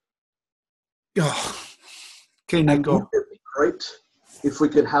 okay, Nick, go. Wouldn't it be great if we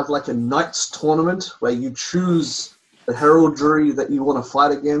could have like a knights tournament where you choose the heraldry that you want to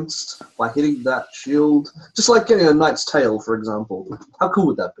fight against by hitting that shield, just like getting a Knight's Tale, for example? How cool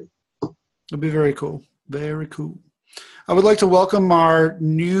would that be? It'd be very cool. Very cool. I would like to welcome our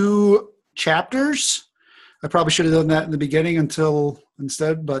new chapters. I probably should have done that in the beginning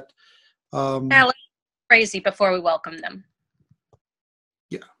instead, but Alex, crazy before we welcome them.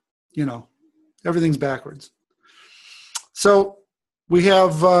 Yeah, everything's backwards. So we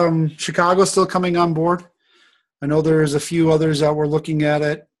have Chicago still coming on board. I know there's a few others that we're looking at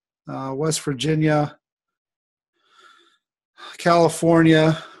it. West Virginia,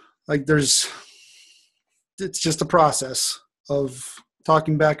 California. It's just a process of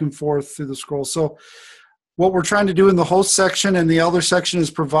talking back and forth through the scroll. So what we're trying to do in the host section and the elder section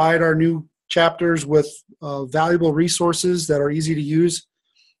is provide our new chapters with valuable resources that are easy to use.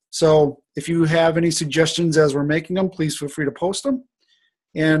 So if you have any suggestions as we're making them, please feel free to post them.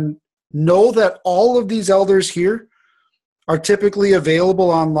 And know that all of these elders here are typically available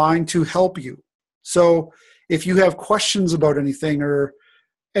online to help you. So if you have questions about anything or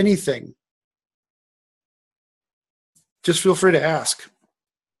anything, just feel free to ask.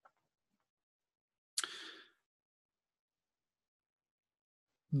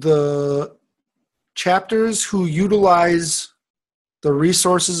 The chapters who utilize the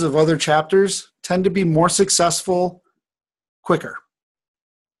resources of other chapters tend to be more successful quicker.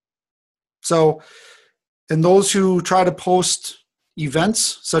 So, and those who try to post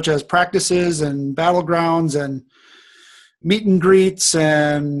events such as practices and battlegrounds and meet and greets,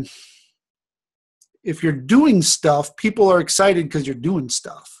 and if you're doing stuff, people are excited because you're doing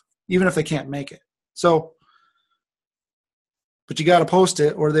stuff, even if they can't make it. So, but you got to post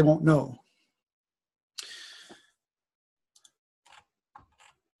it or they won't know.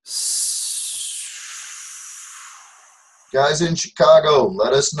 Guys in Chicago,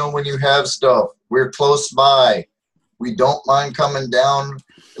 let us know when you have stuff. We're close by. We don't mind coming down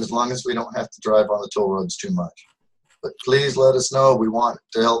as long as we don't have to drive on the toll roads too much. But please let us know. We want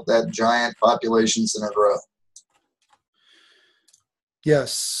to help that giant population center grow.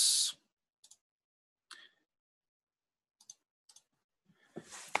 Yes.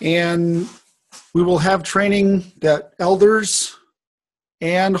 And we will have training that elders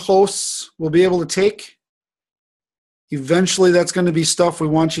and hosts will be able to take. Eventually, that's going to be stuff we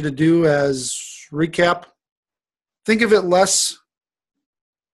want you to do as recap. Think of it less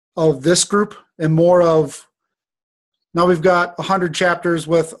of this group and more of, now we've got 100 chapters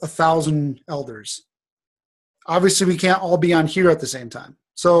with 1,000 elders. Obviously, we can't all be on here at the same time.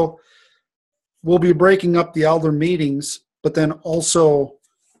 So we'll be breaking up the elder meetings, but then also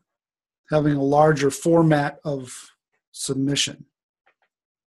having a larger format of submission.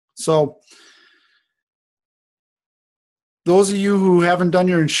 So those of you who haven't done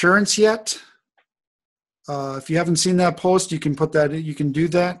your insurance yet, if you haven't seen that post, you can put that in, you can do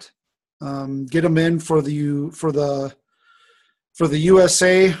that. Get them in for the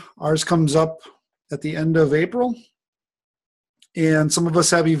USA. Ours comes up at the end of April. And some of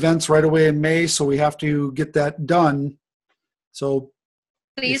us have events right away in May, so we have to get that done. So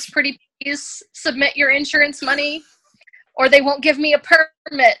please, pretty please submit your insurance money, or they won't give me a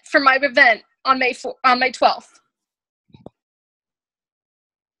permit for my event on May 12th.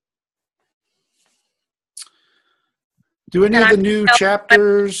 Do any of the new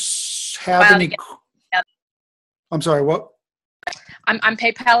chapters have any? I'm sorry, what? I'm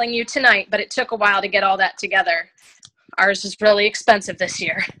PayPaling you tonight, but it took a while to get all that together. Ours is really expensive this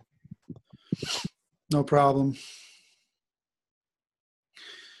year. No problem.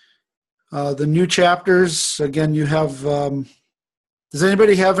 The new chapters, again, you have, does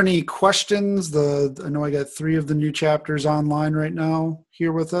anybody have any questions? I know I got 3 of the new chapters online right now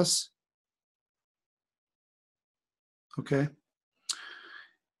here with us. Okay.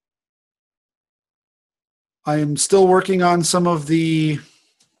 I am still working on some of the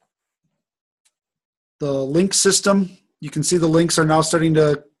link system. You can see the links are now starting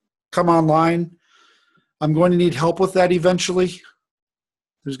to come online. I'm going to need help with that eventually.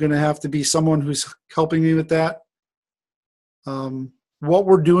 There's going to have to be someone who's helping me with that. What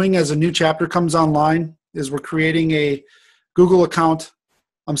we're doing as a new chapter comes online is we're creating a Google account.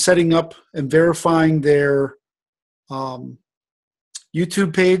 I'm setting up and verifying their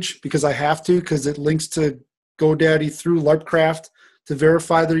YouTube page because I have to, because it links to GoDaddy through LARPcraft to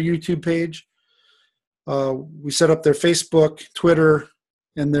verify their YouTube page. We set up their Facebook, Twitter,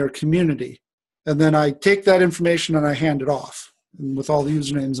 and their community. And then I take that information and I hand it off with all the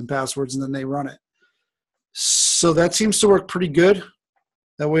usernames and passwords, and then they run it. So that seems to work pretty good.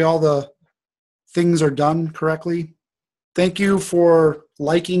 That way all the things are done correctly. Thank you for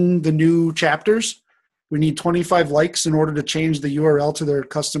liking the new chapters. We need 25 likes in order to change the URL to their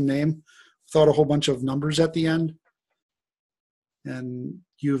custom name without a whole bunch of numbers at the end. And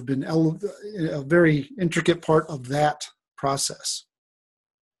you've been a very intricate part of that process.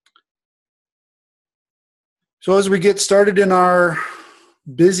 So as we get started in our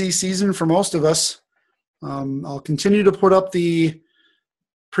busy season for most of us, I'll continue to put up the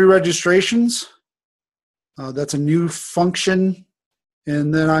pre-registrations. That's a new function.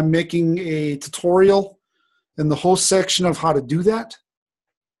 And then I'm making a tutorial in the host section of how to do that.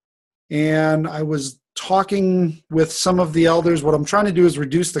 And I was talking with some of the elders. What I'm trying to do is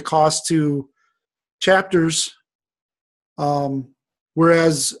reduce the cost to chapters,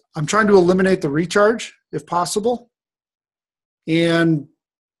 whereas I'm trying to eliminate the recharge if possible. And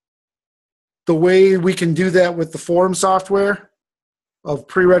the way we can do that with the forum software of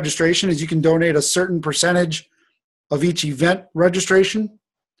pre-registration is you can donate a certain percentage of each event registration.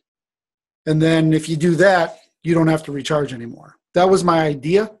 And then if you do that, you don't have to recharge anymore. That was my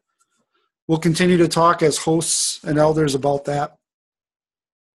idea. We'll continue to talk as hosts and elders about that.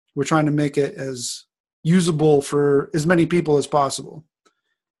 We're trying to make it as usable for as many people as possible.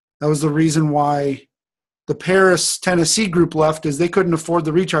 That was the reason why the Paris, Tennessee group left, is they couldn't afford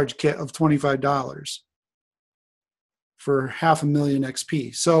the recharge kit of $25 for 500,000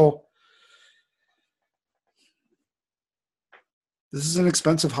 XP. So this is an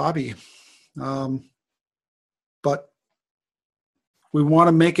expensive hobby. But we want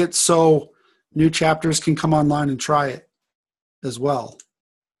to make it so new chapters can come online and try it as well.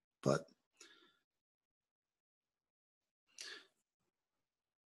 But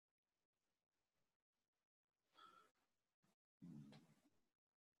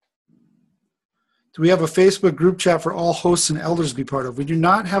do we have a Facebook group chat for all hosts and elders to be part of? We do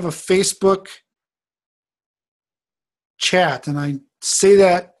not have a Facebook chat, and I say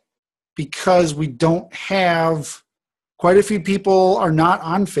that because we don't have quite a few people are not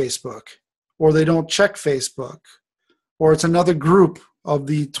on Facebook, or they don't check Facebook, or it's another group of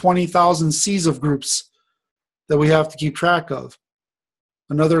the 20,000 seas of groups that we have to keep track of.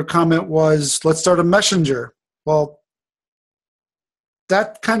 Another comment was, let's start a messenger. Well,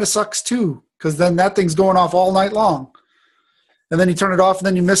 that kind of sucks too, because then that thing's going off all night long. And then you turn it off and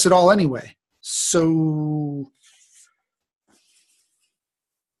then you miss it all anyway. So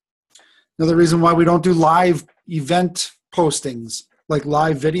another reason why we don't do live event postings, like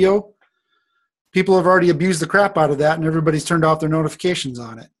live video, people have already abused the crap out of that and everybody's turned off their notifications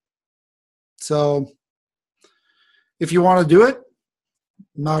on it. So if you want to do it,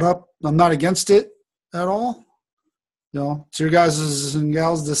 I'm not against it at all. You know, it's your guys' and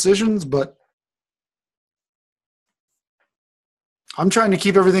gals' decisions, but I'm trying to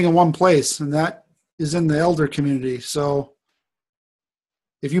keep everything in one place, and that is in the elder community. So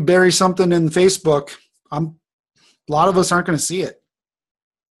if you bury something in Facebook, a lot of us aren't going to see it.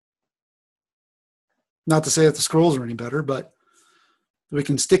 Not to say that the scrolls are any better, but we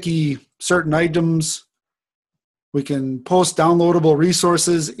can sticky certain items. We can post downloadable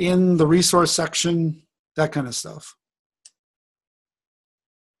resources in the resource section, that kind of stuff.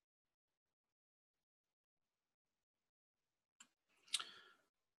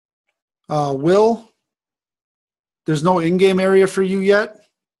 Will, there's no in-game area for you yet.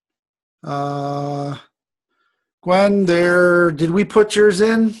 Gwen, did we put yours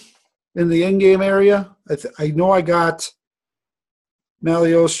in the in-game area? I know I got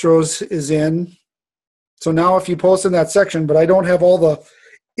Maliostro's is in. So now if you post in that section, but I don't have all the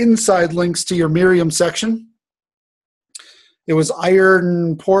inside links to your Miriam section. It was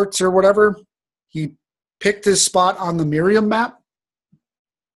Iron Ports or whatever. He picked his spot on the Miriam map.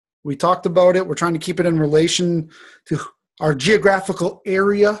 We talked about it. We're trying to keep it in relation to our geographical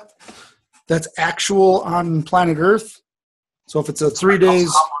area that's actual on planet Earth. So if it's a 3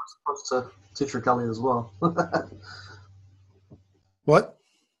 days... To Tetra Gully as well. What?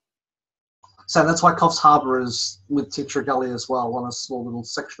 So that's why Coffs Harbour is with Tetra Gully as well, on a small little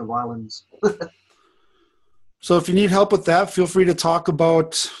section of islands. So if you need help with that, feel free to talk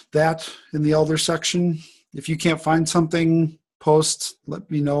about that in the Elder section. If you can't find something, post, let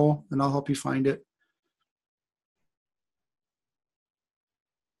me know, and I'll help you find it.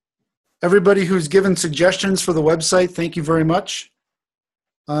 Everybody who's given suggestions for the website, thank you very much.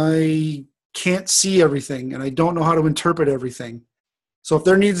 I can't see everything, and I don't know how to interpret everything. So if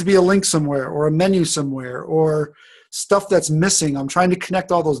there needs to be a link somewhere, or a menu somewhere, or stuff that's missing, I'm trying to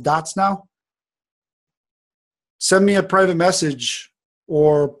connect all those dots now. Send me a private message,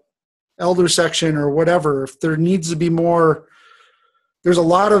 or Elder section, or whatever. If there needs to be more, there's a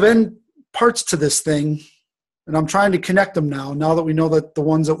lot of end parts to this thing, and I'm trying to connect them now that we know that the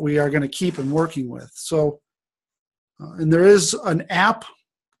ones that we are going to keep and working with. So, and there is an app.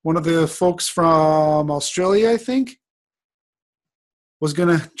 One of the folks from Australia, I think, was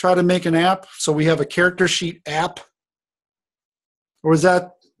going to try to make an app. So we have a character sheet app. Or is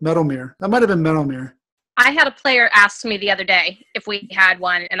that Metalmere? That might have been Metalmere. I had a player ask me the other day if we had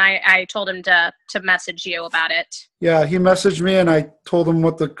one, and I told him to message you about it. Yeah, he messaged me, and I told him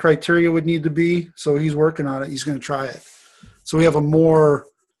what the criteria would need to be. So he's working on it. He's going to try it. So we have a more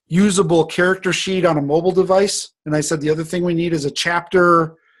usable character sheet on a mobile device. And I said the other thing we need is a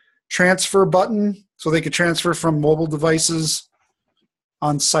chapter transfer button so they could transfer from mobile devices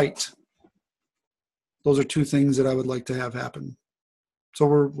on site. Those are two things that I would like to have happen. So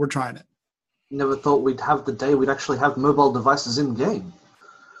we're trying it. Never thought we'd have the day we'd actually have mobile devices in game.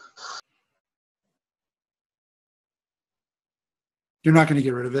 You're not going to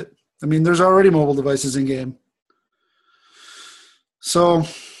get rid of it. I mean, there's already mobile devices in game. So.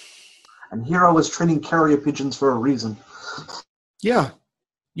 And here I was training carrier pigeons for a reason. Yeah.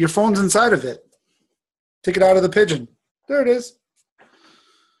 Your phone's inside of it. Take it out of the pigeon. There it is.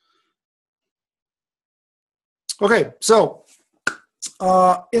 Okay, so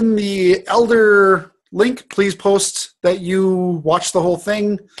in the Elder link, please post that you watched the whole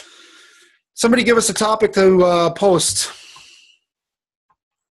thing. Somebody give us a topic to post.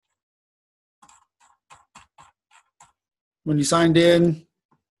 When you signed in,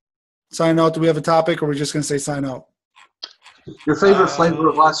 sign out, do we have a topic, or are we just going to say sign out? Your favorite flavor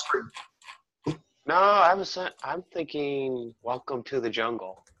of ice cream? No, I'm thinking welcome to the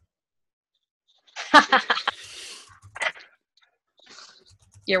jungle.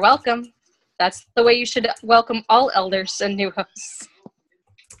 You're welcome. That's the way you should welcome all elders and new hosts.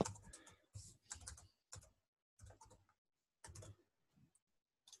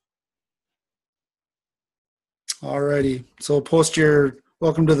 Alrighty, so post your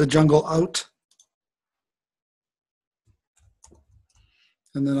welcome to the jungle out.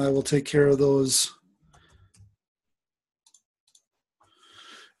 and then I will take care of those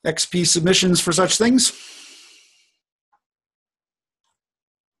XP submissions for such things.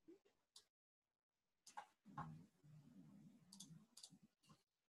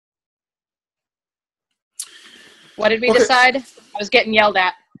 What did we Okay. decide? I was getting yelled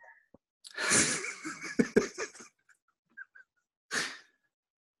at.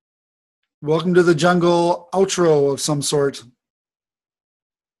 Welcome to the jungle outro of some sort.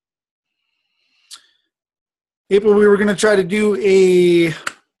 April, we were going to try to do a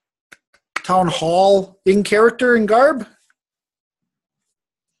town hall in character and garb.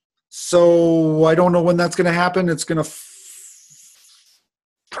 So I don't know when that's going to happen. It's going to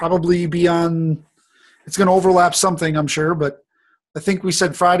probably be on, it's going to overlap something, I'm sure, but I think we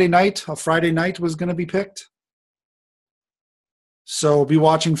said Friday night. A Friday night was going to be picked. So be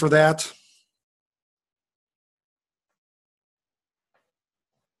watching for that.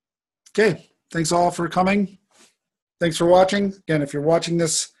 Okay, thanks all for coming. Thanks for watching. Again, if you're watching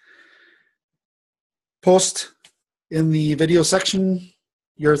this, post in the video section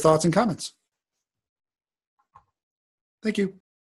your thoughts and comments. Thank you.